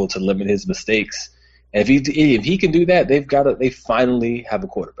able to limit his mistakes. And if he can do that, they finally have a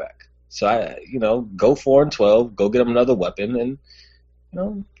quarterback. So go 4-12, go get him another weapon,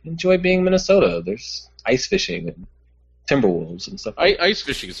 and enjoy being Minnesota. There's ice fishing and Timberwolves and stuff. Ice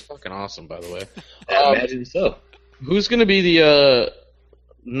fishing is fucking awesome, by the way. I imagine so. Who's going to be the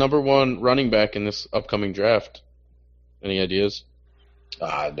number one running back in this upcoming draft? Any ideas?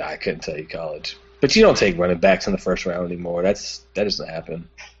 I couldn't tell you college. But you don't take running backs in the first round anymore. That doesn't happen.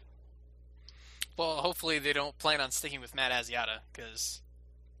 Well, hopefully they don't plan on sticking with Matt Asiata, because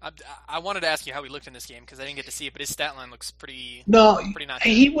I wanted to ask you how he looked in this game because I didn't get to see it, but his stat line looks pretty not good.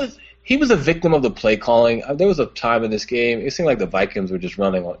 He was a victim of the play calling. There was a time in this game, it seemed like the Vikings were just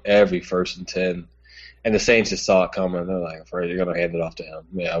running on every 1st and 10. And the Saints just saw it coming. They're like, you're going to hand it off to him.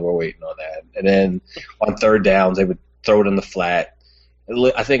 Yeah, we're waiting on that. And then on third downs, they would throw it in the flat.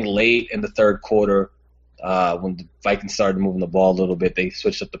 I think late in the third quarter, when the Vikings started moving the ball a little bit, they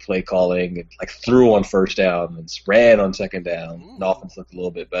switched up the play calling and threw on first down and ran on second down. Ooh. The offense looked a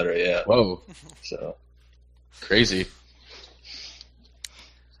little bit better, yeah. Whoa. So crazy.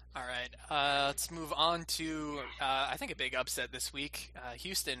 All right, let's move on to I think a big upset this week.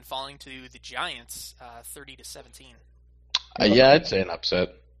 Houston falling to the Giants, 30-17. Yeah, I'd say an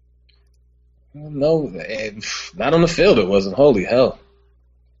upset. No, not on the field. It wasn't. Holy hell!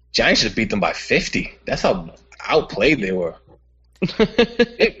 Giants just beat them by 50. That's how outplayed they were.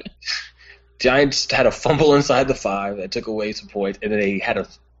 Giants had a fumble inside the 5 that took away some points, and then they had a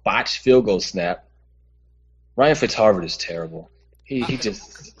botched field goal snap. Ryan Fitzharvard is terrible. He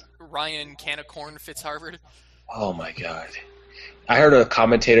just Ryan Canacorn Fitzharvard. Oh my god! I heard a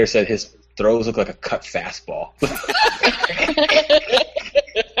commentator said his throws look like a cut fastball.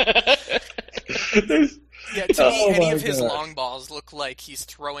 Yeah, to me, any of his long balls look like he's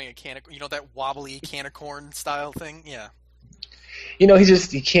throwing a that wobbly Canacorn style thing. Yeah. He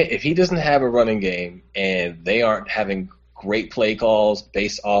can't, if he doesn't have a running game and they aren't having great play calls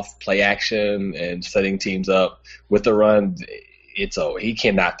based off play action and setting teams up with the run, it's over. He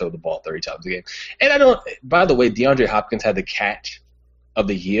cannot throw the ball 30 times a game. And by the way, DeAndre Hopkins had the catch of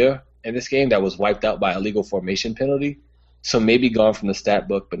the year in this game that was wiped out by a illegal formation penalty. So maybe gone from the stat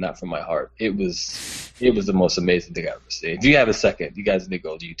book, but not from my heart. It was the most amazing thing I've ever seen. If you have a second, you guys need to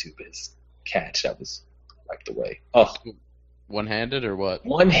go to YouTube his catch that was wiped away. Oh, one-handed or what?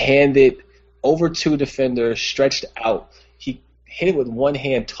 One-handed, over 2 defenders, stretched out. He hit it with one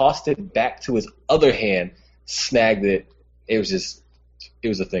hand, tossed it back to his other hand, snagged it. It was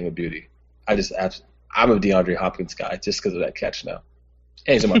a thing of beauty. I'm a DeAndre Hopkins guy just because of that catch now.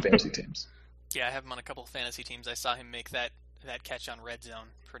 And he's on my fantasy teams. Yeah, I have him on a couple of fantasy teams. I saw him make that catch on Red Zone.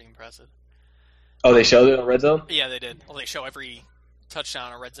 Pretty impressive. Oh, they showed it on Red Zone? Yeah, they did. Well, they show every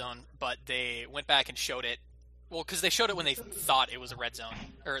touchdown on Red Zone, but they went back and showed it. Well, because they showed it when they thought it was a red zone,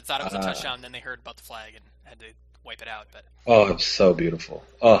 or thought it was a touchdown, and then they heard about the flag and had to wipe it out. But it's so beautiful.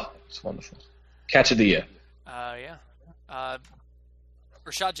 Oh, it's wonderful. Catch of the year. Yeah.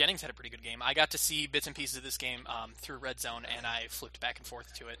 Rashad Jennings had a pretty good game. I got to see bits and pieces of this game through Red Zone, and I flipped back and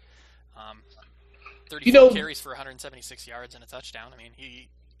forth to it. 34 carries for 176 yards and a touchdown. I mean, he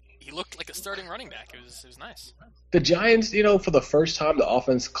looked like a starting running back. It was nice. The Giants, for the first time, the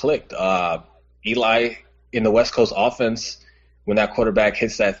offense clicked. Eli in the West Coast offense, when that quarterback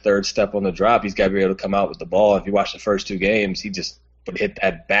hits that third step on the drop, he's got to be able to come out with the ball. If you watch the first 2 games, he just would hit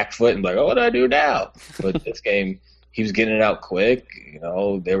that back foot and be like, oh, what do I do now? But this game, he was getting it out quick.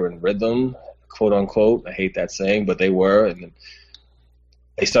 They were in rhythm, quote unquote. I hate that saying, but they were. And then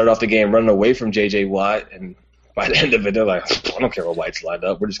they started off the game running away from J.J. Watt, and by the end of it, they're like, I don't care what White's lined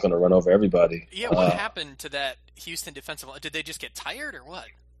up. We're just going to run over everybody. Yeah, what happened to that Houston defensive line? Did they just get tired or what?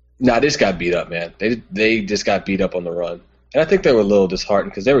 Nah, they just got beat up, man. They just got beat up on the run. And I think they were a little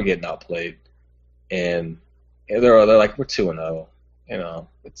disheartened because they were getting outplayed. And they're like, we're 2-0.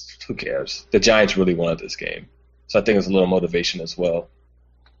 Who cares? The Giants really wanted this game. So I think it's a little motivation as well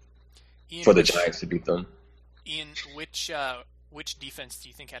for the Giants to beat them. Ian, which defense do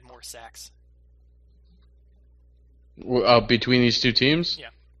you think had more sacks? Between these two teams? Yeah.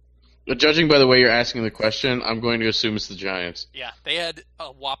 Judging by the way you're asking the question, I'm going to assume it's the Giants. Yeah, they had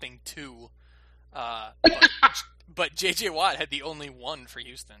a whopping 2, but J.J. Watt had the only 1 for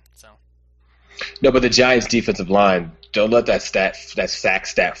Houston. So. No, but the Giants' defensive line, don't let that sack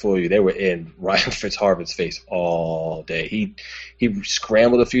stat fool you. They were in Ryan Fitzharvard's face all day. He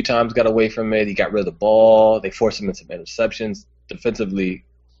scrambled a few times, got away from it. He got rid of the ball. They forced him into some interceptions. Defensively,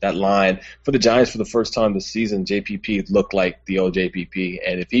 that line, for the Giants for the first time this season, JPP looked like the old JPP.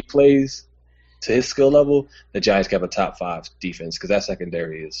 And if he plays to his skill level, the Giants can have a top 5 defense because that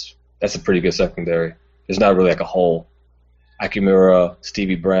secondary that's a pretty good secondary. There's not really like a hole. Akumura,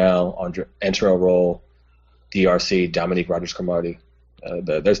 Stevie Brown, Antrell Roll, DRC, Dominique Rodgers-Cromartie.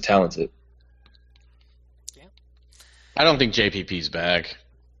 There's talented. Yeah. I don't think JPP's back.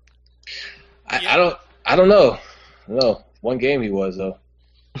 I don't know. No, one game he was though.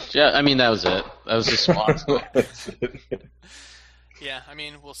 Yeah, I mean that was it. That was just spot. Yeah, I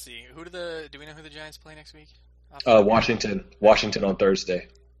mean we'll see. Do we know who the Giants play next week? Washington on Thursday.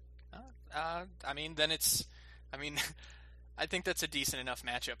 I mean I think that's a decent enough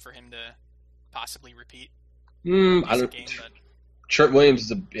matchup for him to possibly repeat. I don't. Trent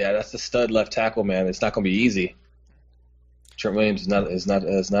Williams that's the stud left tackle, man. It's not going to be easy. Trent Williams is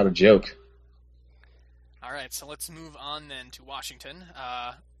not a joke. All right, so let's move on then to Washington.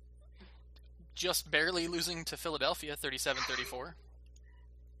 Just barely losing to Philadelphia, 37-34.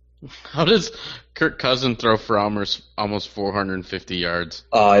 How does Kirk Cousins throw for almost 450 yards?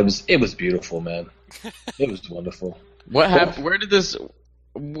 It was beautiful, man. It was wonderful. What happened?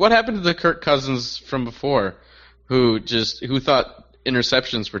 What happened to the Kirk Cousins from before, who thought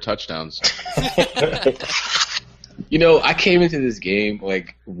interceptions were touchdowns? I came into this game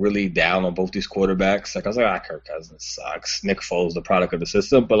like really down on both these quarterbacks. Like I was like, Kirk Cousins sucks. Nick Foles, the product of the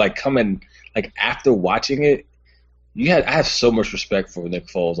system. But after watching it, I have so much respect for Nick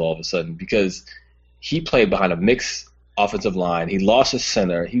Foles all of a sudden because he played behind a mixed offensive line. He lost his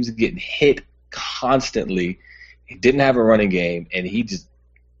center. He was getting hit constantly. He didn't have a running game, and he just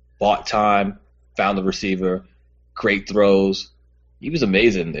bought time, found the receiver, great throws. He was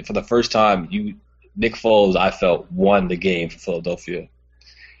amazing. And for the first time, Nick Foles, I felt, won the game for Philadelphia.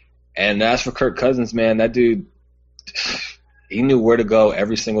 And as for Kirk Cousins, man, that dude, he knew where to go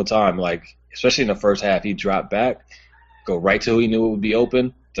every single time. Like, especially in the first half, he dropped back, go right to who he knew it would be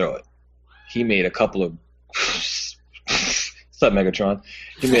open, throw it. He made a couple of what's up, Megatron?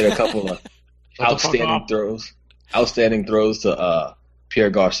 He made a couple of outstanding throws to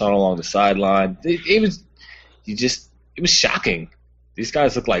Pierre Garçon along the sideline. It was shocking. These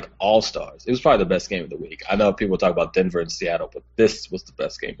guys look like all-stars. It was probably the best game of the week. I know people talk about Denver and Seattle, but this was the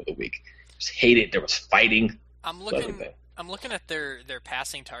best game of the week. Just hated. There was fighting. I'm looking at their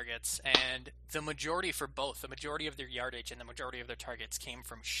passing targets, and the majority of their yardage and the majority of their targets came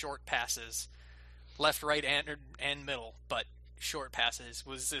from short passes, left, right, and middle, but short passes.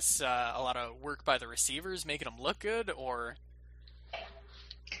 Was this a lot of work by the receivers making them look good, or?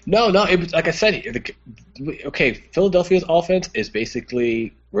 No. It was like I said. Okay, Philadelphia's offense is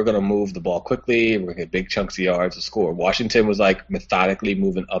basically we're going to move the ball quickly. We're going to get big chunks of yards to score. Washington was like methodically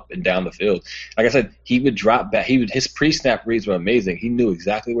moving up and down the field. Like I said, he would drop back. His pre-snap reads were amazing. He knew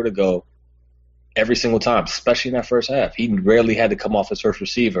exactly where to go every single time, especially in that first half. He rarely had to come off his first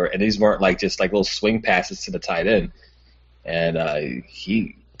receiver, and these weren't just little swing passes to the tight end. And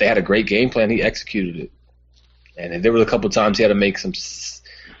they had a great game plan. He executed it. And there were a couple of times he had to make some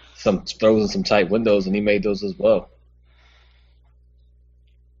throws in some tight windows, and he made those as well.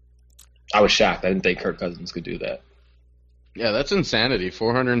 I was shocked. I didn't think Kirk Cousins could do that. Yeah, that's insanity.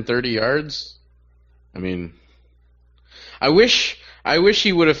 430 yards. I mean, I wish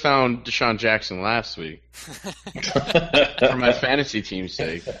he would have found Deshaun Jackson last week for my fantasy team's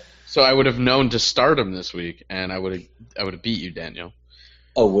sake. So I would have known to start him this week, and I would have beat you, Daniel.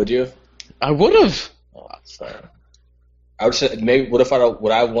 Oh, would you? I would have. Oh, sorry. I would say maybe. Would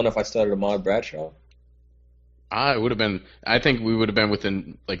I won if I started Ahmad Bradshaw? I would have been. I think we would have been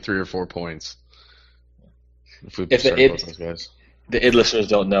within like 3 or 4 points if we started both those guys. The id listeners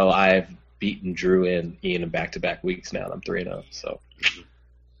don't know, I've beaten Drew and Ian in back-to-back weeks now, and I'm 3-0. So,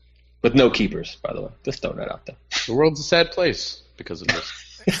 with no keepers, by the way. Just throwing that out there. The world's a sad place because of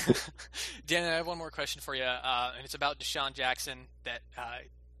this. Dan, I have one more question for you, and it's about Deshaun Jackson. That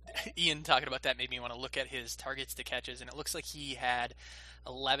Ian talking about that made me want to look at his targets to catches, and it looks like he had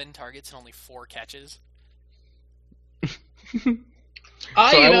 11 targets and only 4 catches.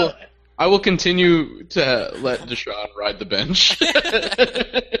 I will continue to let Deshaun ride the bench.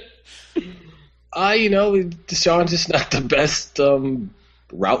 Deshaun's just not the best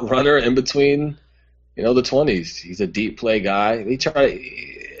route runner in between, the 20s. He's a deep play guy.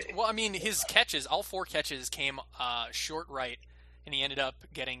 Well, I mean, his catches, all 4 catches came short right, and he ended up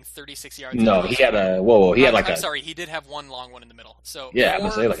getting 36 yards. No, he had I'm sorry, he did have one long one in the middle. So yeah, I'm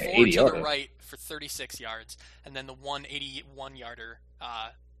gonna say like an 80 yarder. To the right for 36 yards, and then the 181 yarder,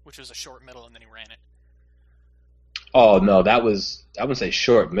 which was a short middle, and then he ran it. Oh no, I wouldn't say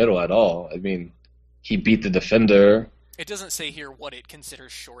short middle at all. I mean, he beat the defender. It doesn't say here what it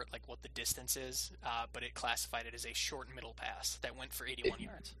considers short, like what the distance is, but it classified it as a short middle pass that went for 81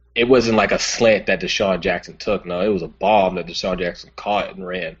 yards. It wasn't like a slant that Deshaun Jackson took. No, it was a bomb that Deshaun Jackson caught and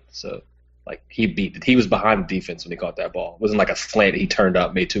ran. So, like, he was behind the defense when he caught that ball. It wasn't like a slant that he turned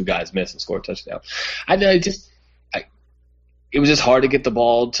up, made 2 guys miss, and scored a touchdown. It was just hard to get the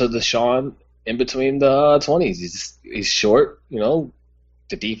ball to Deshaun in between the 20s. He's short,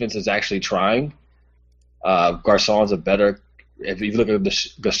 The defense is actually trying. Garcon's a better. If you look at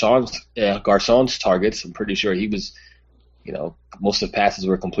Garcon's targets, I'm pretty sure he was, most of the passes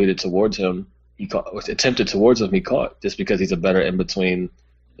were completed towards him. Attempted towards him, he caught just because he's a better in between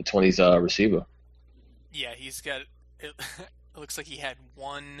the 20s receiver. Yeah, he's got. It looks like he had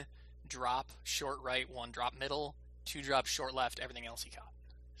 1 drop short right, 1 drop middle, 2 drops short left. Everything else he caught.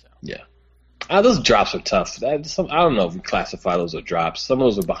 So. Yeah. Those drops are tough. I don't know if we classify those as drops. Some of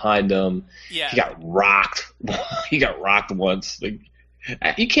those are behind him. Yeah. He got rocked. He got rocked once. Like,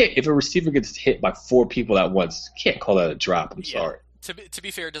 you can't. If a receiver gets hit by 4 people at once, you can't call that a drop. I'm sorry. To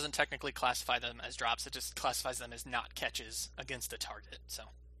be fair, it doesn't technically classify them as drops. It just classifies them as not catches against a target. So.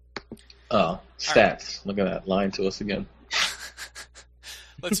 Oh, stats! Right. Look at that, lying to us again.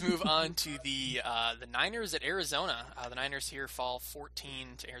 Let's move on to the Niners at Arizona. The Niners here fall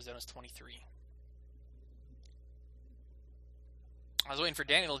 14 to Arizona's 23. I was waiting for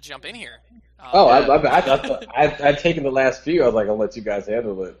Daniel to jump in here. I'd taken the last few. I was like, I'll let you guys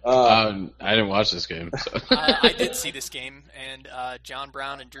handle it. I didn't watch this game. So. I did see this game, and John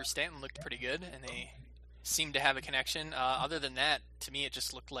Brown and Drew Stanton looked pretty good, and they seemed to have a connection. Other than that, to me, it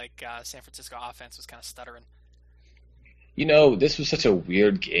just looked like San Francisco offense was kind of stuttering. This was such a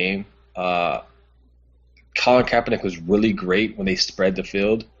weird game. Colin Kaepernick was really great when they spread the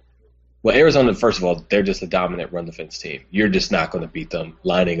field. Well, Arizona, first of all, they're just a dominant run defense team. You're just not going to beat them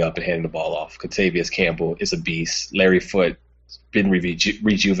lining up and handing the ball off. Contavious Campbell is a beast. Larry Foote has been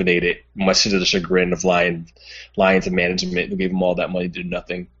rejuvenated, much to the chagrin of Lions and management, who gave him all that money to do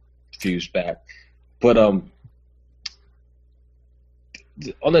nothing a few years back. But on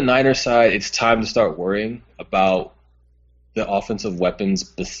the Niners side, it's time to start worrying about the offensive weapons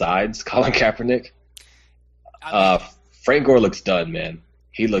besides Colin Kaepernick. Frank Gore looks done, man.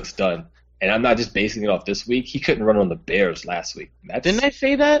 He looks done. And I'm not just basing it off this week. He couldn't run on the Bears last week. Didn't I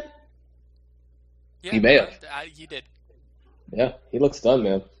say that? Yeah, he may have. You did. Yeah, he looks done,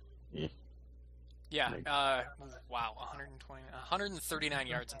 man. Yeah. Wow, 139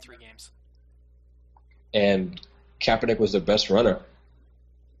 yards in 3 games. And Kaepernick was their best runner.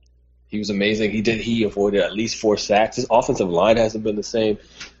 He was amazing. He avoided at least 4 sacks. His offensive line hasn't been the same.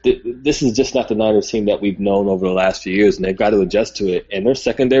 This is just not the Niners team that we've known over the last few years, and they've got to adjust to it. And their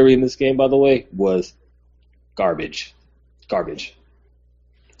secondary in this game, by the way, was garbage. Garbage.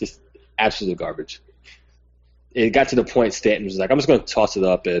 Just absolute garbage. It got to the point Stanton was like, I'm just going to toss it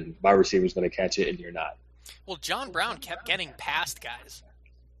up, and my receiver's going to catch it, and you're not. Well, John Brown kept getting past guys.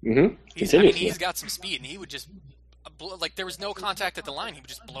 Mm-hmm. He's got some speed, and he would just... there was no contact at the line. He would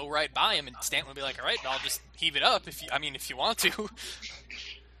just blow right by him, and Stanton would be like, all right, I'll just heave it up if you want to.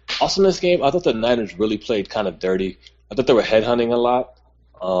 Also in this game, I thought the Niners really played kind of dirty. I thought they were headhunting a lot.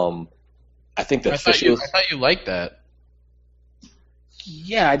 I think the officials... I thought you liked that.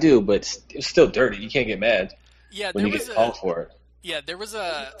 Yeah, I do, but it's still dirty. You can't get mad when you get called for it. Yeah, there was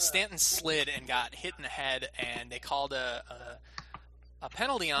a... Stanton slid and got hit in the head, and they called a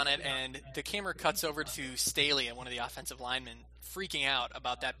penalty on it, and the camera cuts over to Staley, one of the offensive linemen, freaking out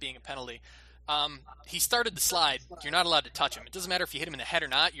about that being a penalty. He started the slide. You're not allowed to touch him. It doesn't matter if you hit him in the head or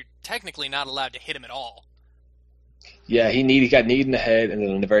not. You're technically not allowed to hit him at all. Yeah, he got kneed in the head, and then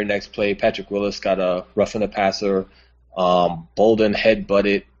in the very next play, Patrick Willis got a roughing the passer. Bolden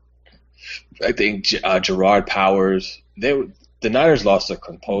head-butted. I think Gerard Powers. The Niners lost their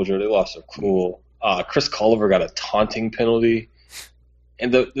composure. They lost their cool. Chris Culliver got a taunting penalty.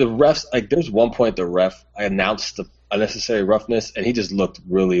 And the refs, there's one point the ref announced the unnecessary roughness, and he just looked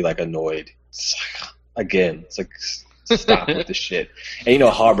really, annoyed. It's stop with this shit. And,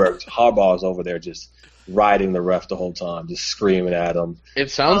 Harbaugh is over there just riding the ref the whole time, just screaming at him.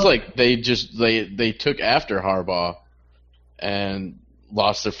 It sounds like they took after Harbaugh and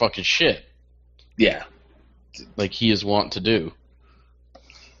lost their fucking shit. Yeah. like he is wont to do.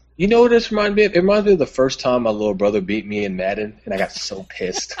 You know what this reminds me of? It reminds me of the first time my little brother beat me in Madden, and I got so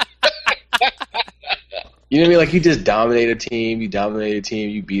pissed. You know what I mean? Like, you just dominate a team,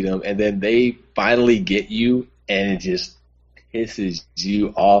 you beat them, and then they finally get you, and it just pisses you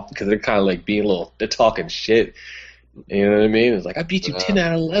off because they're kind of like they're talking shit. You know what I mean? It's like, I beat you 10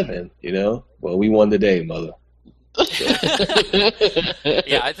 out of 11, you know? Well, we won today, mother.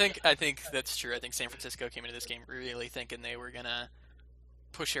 Yeah, I think that's true. I think San Francisco came into this game really thinking they were going to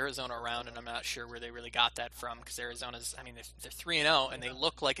push Arizona around, and I'm not sure where they really got that from because Arizona's, I mean, they're 3-0, and they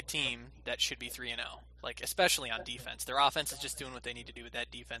look like a team that should be 3-0, like especially on defense. Their offense is just doing what they need to do, but that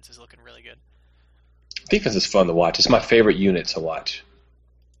defense is looking really good. Defense is fun to watch. It's my favorite unit to watch.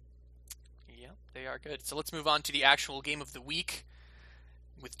 Yeah, they are good. So let's move on to the actual game of the week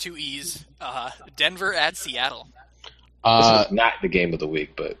with 2 E's. Denver at Seattle. This is not the game of the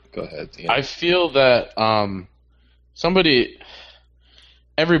week, but go ahead. Yeah. I feel that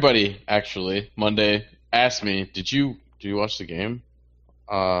everybody actually Monday asked me, "Did you watch the game?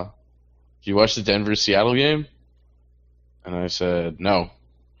 Did you watch the Denver-Seattle game?" And I said no,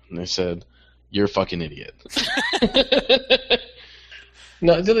 and they said, "You're a fucking idiot."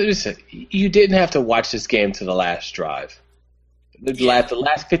 No, listen. You didn't have to watch this game to the last drive. The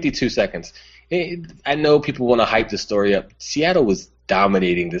last 52 seconds. I know people want to hype the story up. Seattle was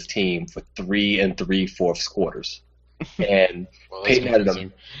dominating this team for 3 3/4 quarters. And Peyton had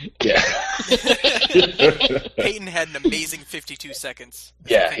Peyton had an amazing 52 seconds.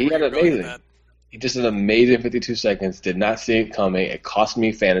 Yeah, he had amazing. He just had an amazing 52 seconds. Did not see it coming. It cost me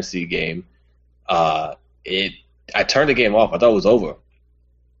a fantasy game. I turned the game off. I thought it was over,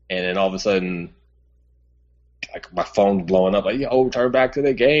 and then all of a sudden, like, my phone's blowing up. Like, yo, turn back to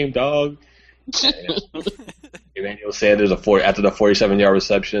the game, dog. Emmanuel Sanders after the 47-yard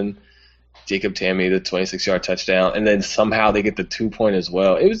reception. Jacob Tamme, the 26-yard touchdown, and then somehow they get the 2-point as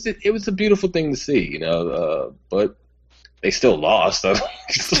well. It was a beautiful thing to see, you know. But they still lost. It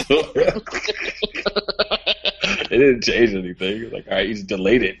didn't change anything. Like, all right, he's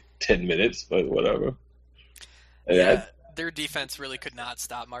delayed it 10 minutes, but whatever. Yeah, their defense really could not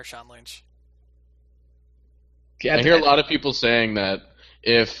stop Marshawn Lynch. I hear a lot of people saying that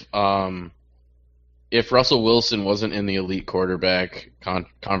if Russell Wilson wasn't in the elite quarterback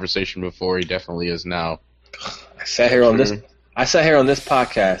conversation before, he definitely is now. I sat here on this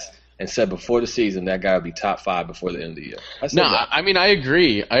podcast and said before the season that guy would be top 5 before the end of the year. I mean, I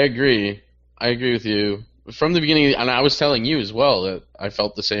agree with you from the beginning, and I was telling you as well that I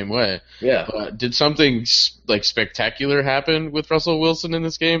felt the same way. Yeah. But did something like spectacular happen with Russell Wilson in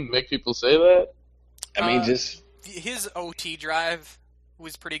this game to make people say that? I mean, just his OT drive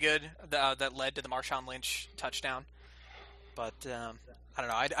was pretty good. That led to the Marshawn Lynch touchdown. But I don't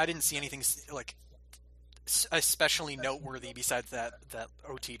know. I didn't see anything like especially noteworthy besides that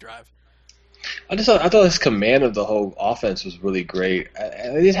OT drive. I thought his command of the whole offense was really great.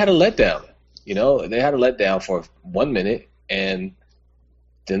 They just had a letdown. You know, they had a letdown for 1 minute, and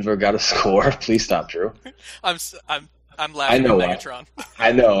Denver got a score. Please stop, Drew. I'm laughing at Megatron.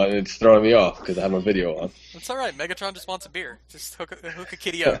 I know, and it's throwing me off because I have my video on. It's all right. Megatron just wants a beer. Just hook a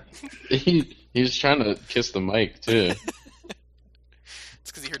kitty up. He's trying to kiss the mic too.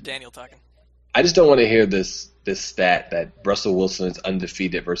 It's because he heard Daniel talking. I just don't want to hear this stat that Russell Wilson is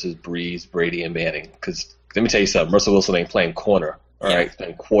undefeated versus Breeze, Brady, and Manning. Because let me tell you something. Russell Wilson ain't playing corner. All right, he's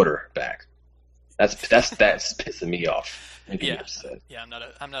playing quarterback. That's pissing me off. Yeah,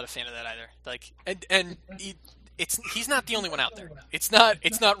 I'm not a fan of that either. Like, and he's not the only one out there. It's not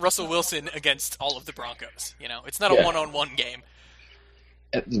Russell Wilson against all of the Broncos. You know, it's not a one-on-one game.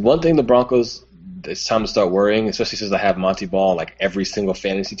 One thing the Broncos, it's time to start worrying, especially since I have Monty Ball, like every single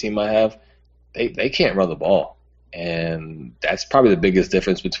fantasy team I have, they can't run the ball. And that's probably the biggest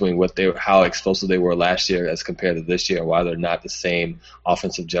difference between how explosive they were last year as compared to this year, why they're not the same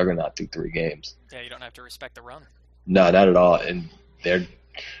offensive juggernaut through 3 games. Yeah, you don't have to respect the run. No, not at all. And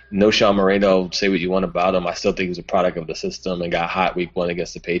no Sean Moreno, say what you want about him. I still think he was a product of the system and got hot week 1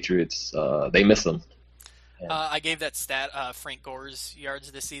 against the Patriots. They missed him. I gave that stat, Frank Gore's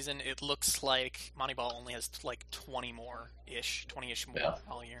yards this season. It looks like Moneyball only has like 20-ish more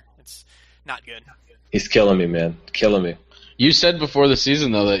all year. It's not good. He's killing me, man. Killing me. You said before the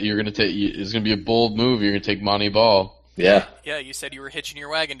season, though, that it's going to be a bold move. You're going to take Monty Ball. Yeah. Yeah, you said you were hitching your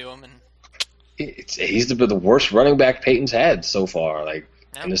wagon to him. And he's the worst running back Peyton's had so far,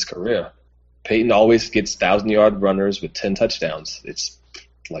 in his career. Peyton always gets 1,000-yard runners with 10 touchdowns. It's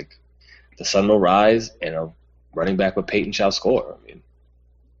like the sun will rise and a running back with Peyton shall score. I mean,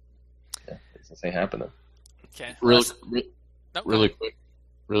 this ain't happening. Okay. Really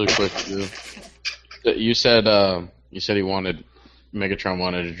really quick. You said Megatron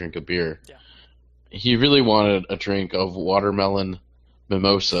wanted to drink a beer. Yeah. He really wanted a drink of watermelon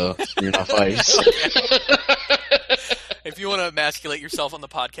mimosa Smirnoff Ice. If you want to emasculate yourself on the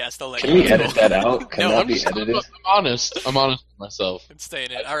podcast, I'll let Can you. we edit that out? Can No, that I'm be just- edited? I'm honest. I'm honest with myself. It's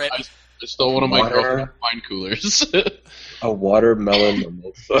staying in. All right. I stole one of my Water- girlfriend's wine coolers. A watermelon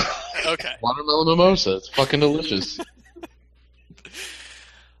mimosa. Okay. Watermelon mimosa. It's fucking delicious.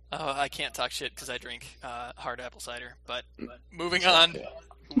 I can't talk shit because I drink hard apple cider. But moving on,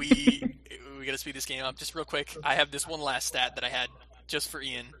 we got to speed this game up just real quick. I have this one last stat that I had just for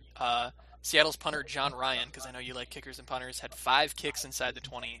Ian. Seattle's punter John Ryan, because I know you like kickers and punters, had 5 kicks inside the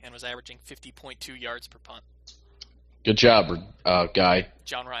 20 and was averaging 50.2 yards per punt. Good job, guy.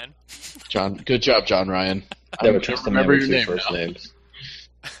 John Ryan. Good job, John Ryan. Never trust a man remember with your two name first now. names.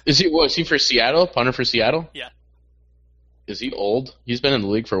 Was he for Seattle? Punter for Seattle? Yeah. Is he old? He's been in the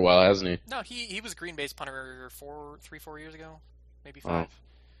league for a while, hasn't he? No, he was Green Bay's punter 4 years ago, maybe 5.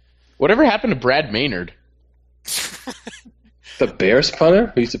 Whatever happened to Brad Maynard? The Bears punter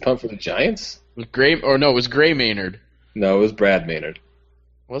who used to punt for the Giants? It was Gray Maynard. No, it was Brad Maynard.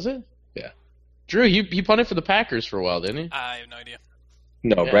 Was it? Yeah. Drew, he punted for the Packers for a while, didn't he? I have no idea.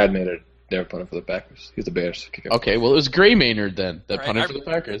 No, Yeah. Brad Maynard never punted for the Packers. He's the Bears kicker. Okay, well, it was Gray Maynard then that All right, punted for the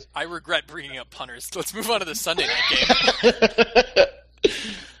Packers. I regret bringing up punters. Let's move on to the Sunday night game.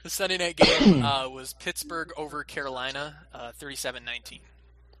 The Sunday night game was Pittsburgh over Carolina, 37-19.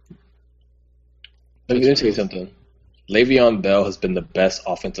 Let me tell you something. Le'Veon Bell has been the best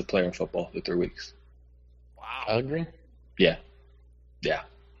offensive player in football through 3 weeks. Wow. I agree. Yeah.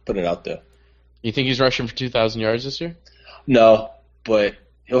 Put it out there. You think he's rushing for 2,000 yards this year? No, but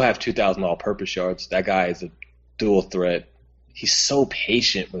he'll have 2,000 all-purpose yards. That guy is a dual threat. He's so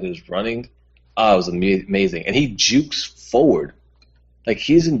patient with his running. Oh, it was amazing. And he jukes forward. Like,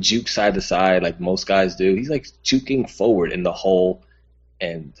 he doesn't juke side to side like most guys do. He's, like, juking forward in the hole.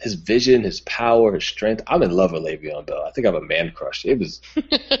 And his vision, his power, his strength. I'm in love with Le'Veon Bell. I think I have a man crush. It was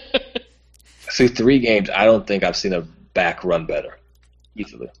through 3 games, I don't think I've seen a back run better.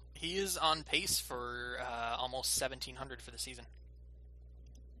 Easily. He is on pace for almost 1,700 for the season.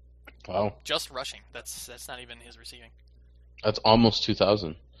 Wow. Just rushing. That's not even his receiving. That's almost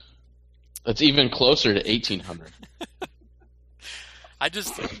 2,000. That's even closer to 1,800.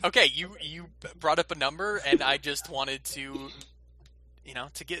 You brought up a number, and I just wanted to,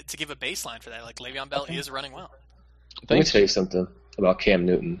 to give a baseline for that. Like, Le'Veon Bell is running well. Let me tell you something about Cam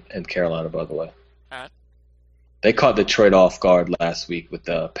Newton and Carolina, by the way. All right. They caught Detroit off guard last week with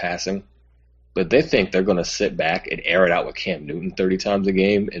the passing, but they think they're going to sit back and air it out with Cam Newton 30 times a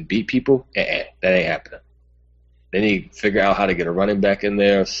game and beat people. That ain't happening. They need to figure out how to get a running back in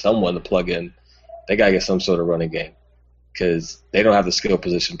there, someone to plug in. They got to get some sort of running game because they don't have the skill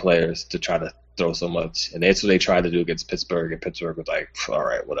position players to try to throw so much. And that's what they tried to do against Pittsburgh, and Pittsburgh was like, all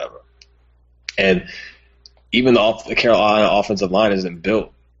right, whatever. And even the Carolina offensive line isn't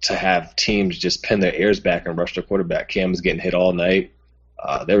built to have teams just pin their ears back and rush their quarterback. Cam was getting hit all night.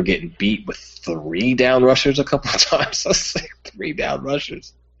 They were getting beat with 3 down rushers a couple of times. I was like, 3 down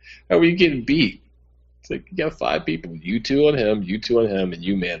rushers. How are you getting beat? It's like you got 5 people. You 2 on him, and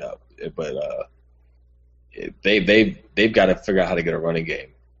you man up. But they've got to figure out how to get a running game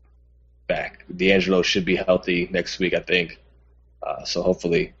back. D'Angelo should be healthy next week, I think. So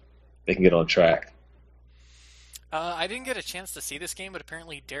hopefully they can get on track. I didn't get a chance to see this game, but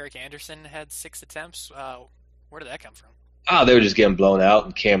apparently Derek Anderson had 6 attempts. Where did that come from? They were just getting blown out,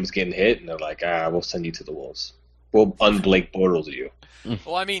 and Cam was getting hit, and they're like, we'll send you to the Wolves. We'll un-Blake Bortles you.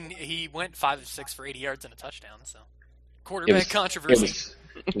 Well, I mean, he went 5 of 6 for 80 yards and a touchdown, so quarterback controversy.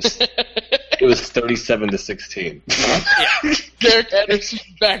 It was 37-16. Yeah. Derek Anderson's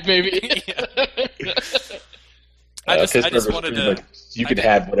back, baby. Yeah. I just wanted to. Like, you can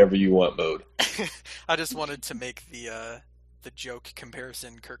have whatever you want mode. I just wanted to make the joke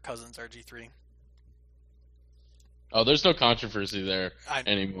comparison. Kirk Cousins, RG3. Oh, there's no controversy there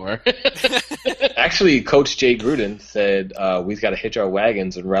anymore. Actually, Coach Jay Gruden said we've got to hitch our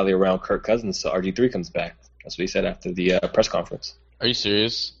wagons and rally around Kirk Cousins so RG3 comes back. That's what he said after the press conference. Are you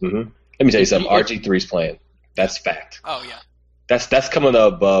serious? Mm-hmm. Let me tell you something. RG3's playing. That's fact. Oh yeah. That's coming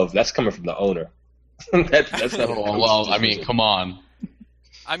above. That's coming from the owner. That's not. Well, I mean, come on.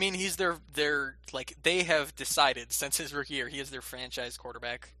 I mean, he's their like they have decided since his rookie year he is their franchise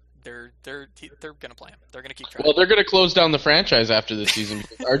quarterback. They're gonna play him. They're gonna keep trying. Well, they're gonna close down the franchise after this season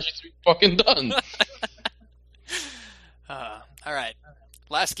because RG3's fucking done. All right,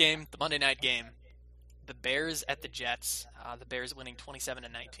 last game, the Monday night game, the Bears at the Jets. The Bears winning 27-19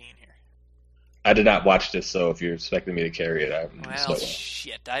 here. I did not watch this, so if you're expecting me to carry it, I'm Well,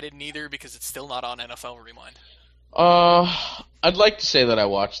 shit, I didn't either because it's still not on NFL Rewind. I'd like to say that I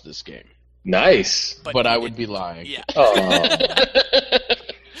watched this game. Nice. But I would be lying. Yeah.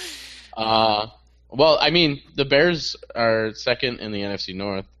 Well, I mean, the Bears are second in the NFC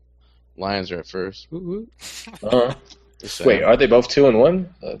North. Lions are at first. Wait, are they both 2-1?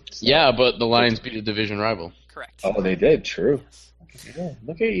 Yeah, but the Lions beat a division rival. Correct. Oh, they did. True. Yes. Yeah,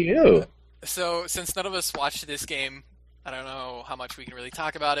 look at you. So, since none of us watched this game, I don't know how much we can really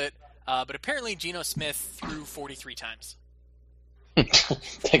talk about it, but apparently Geno Smith threw 43 times.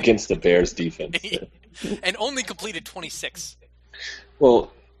 Against the Bears defense. And only completed 26.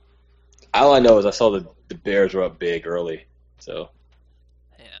 Well, all I know is I saw the Bears were up big early. So.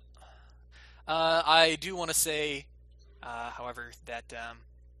 Yeah. I do want to say, however, that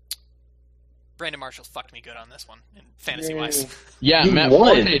Brandon Marshall fucked me good on this one, in fantasy-wise. Yeah, You Matt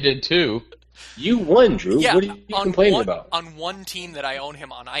won. Forte did too. You won, Drew. Yeah, what are you complaining about? On one team that I own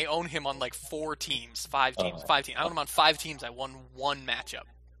him on. I own him on like 4 teams, 5 teams, 5 teams. I own him on 5 teams. I won 1 matchup.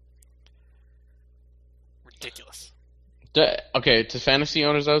 Ridiculous. Okay, to fantasy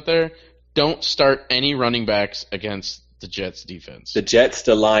owners out there, don't start any running backs against the Jets defense. The Jets,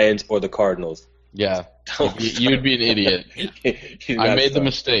 the Lions, or the Cardinals. Yeah, you'd be an idiot. I made the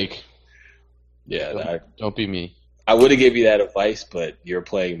mistake. Yeah, don't be me. I would have given you that advice, but you're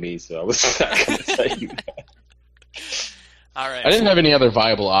playing me, so I was not going to tell you that. All right. I didn't have any other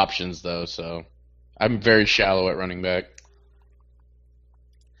viable options, though, so I'm very shallow at running back.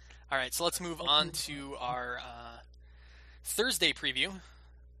 All right, so let's move on to our Thursday preview.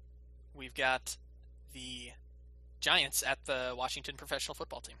 We've got the Giants at the Washington Professional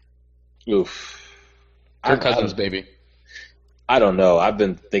Football Team. Oof. Kirk Cousins, baby. I don't know. I've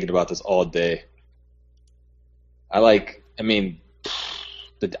been thinking about this all day. I'm big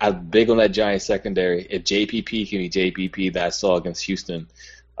on that Giants secondary. If JPP can be JPP that I saw against Houston,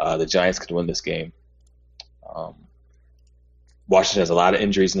 the Giants could win this game. Washington has a lot of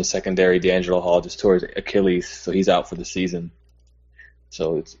injuries in the secondary. D'Angelo Hall just tore his Achilles, so he's out for the season.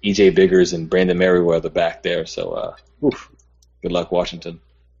 So it's E.J. Biggers and Brandon Merriweather back there. So good luck, Washington.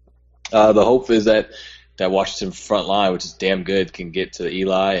 The hope is that Washington front line, which is damn good, can get to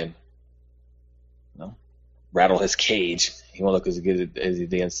Eli and rattle his cage. He won't look as good as he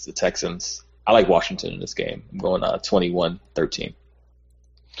did against the Texans. I like Washington in this game. I'm going 21-13.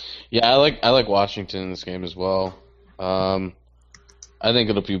 Yeah, I like Washington in this game as well. I think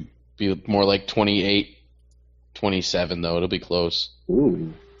it'll be more like 28-27, though. It'll be close.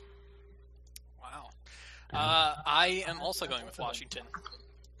 Ooh. Wow. I am also going with Washington.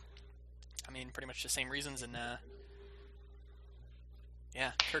 I mean, pretty much the same reasons, and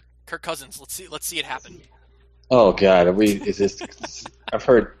Kirk Cousins. Let's see it happen. Oh God, I've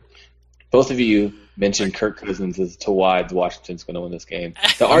heard both of you mention Kirk Cousins as to why Washington's going to win this game.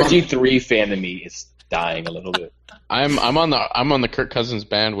 The RG3 fan in me is dying a little bit. I'm on the Kirk Cousins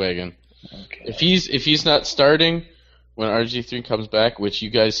bandwagon. Okay. If he's not starting when RG3 comes back, which you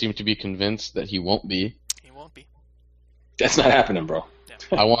guys seem to be convinced that he won't be. He won't be. That's not happening, bro.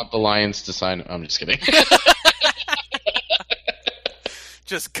 Yeah. I want the Lions to sign. I'm just kidding.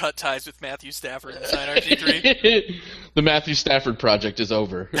 Just cut ties with Matthew Stafford and sign RG3. The Matthew Stafford project is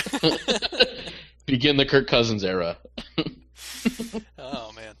over. Begin the Kirk Cousins era.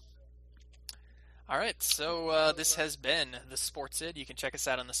 Oh, man. All right, so this has been The Sportsid. You can check us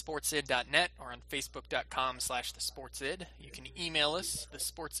out on thesportsid.net or on facebook.com/thesportsid. You can email us,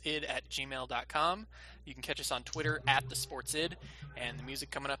 thesportsid@gmail.com. You can catch us on Twitter @thesportsid. And the music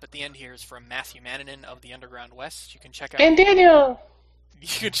coming up at the end here is from Matthew Manninen of the Underground West. You can check out... And Daniel! You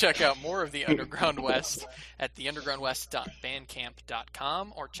can check out more of the Underground West at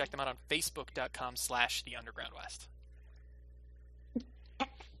theundergroundwest.bandcamp.com or check them out on facebook.com/theundergroundwest.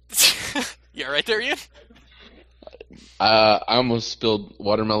 Yeah, right there, Ian? I almost spilled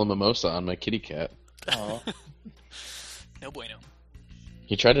watermelon mimosa on my kitty cat. No bueno.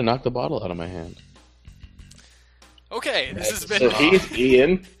 He tried to knock the bottle out of my hand. Okay, this has been... So he's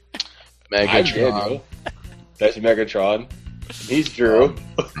Ian. Megatron. That's Megatron. He's Drew.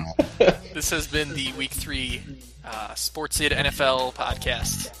 This has been the Week 3 Sportsid NFL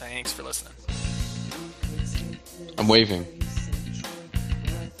podcast. Thanks for listening. I'm waving.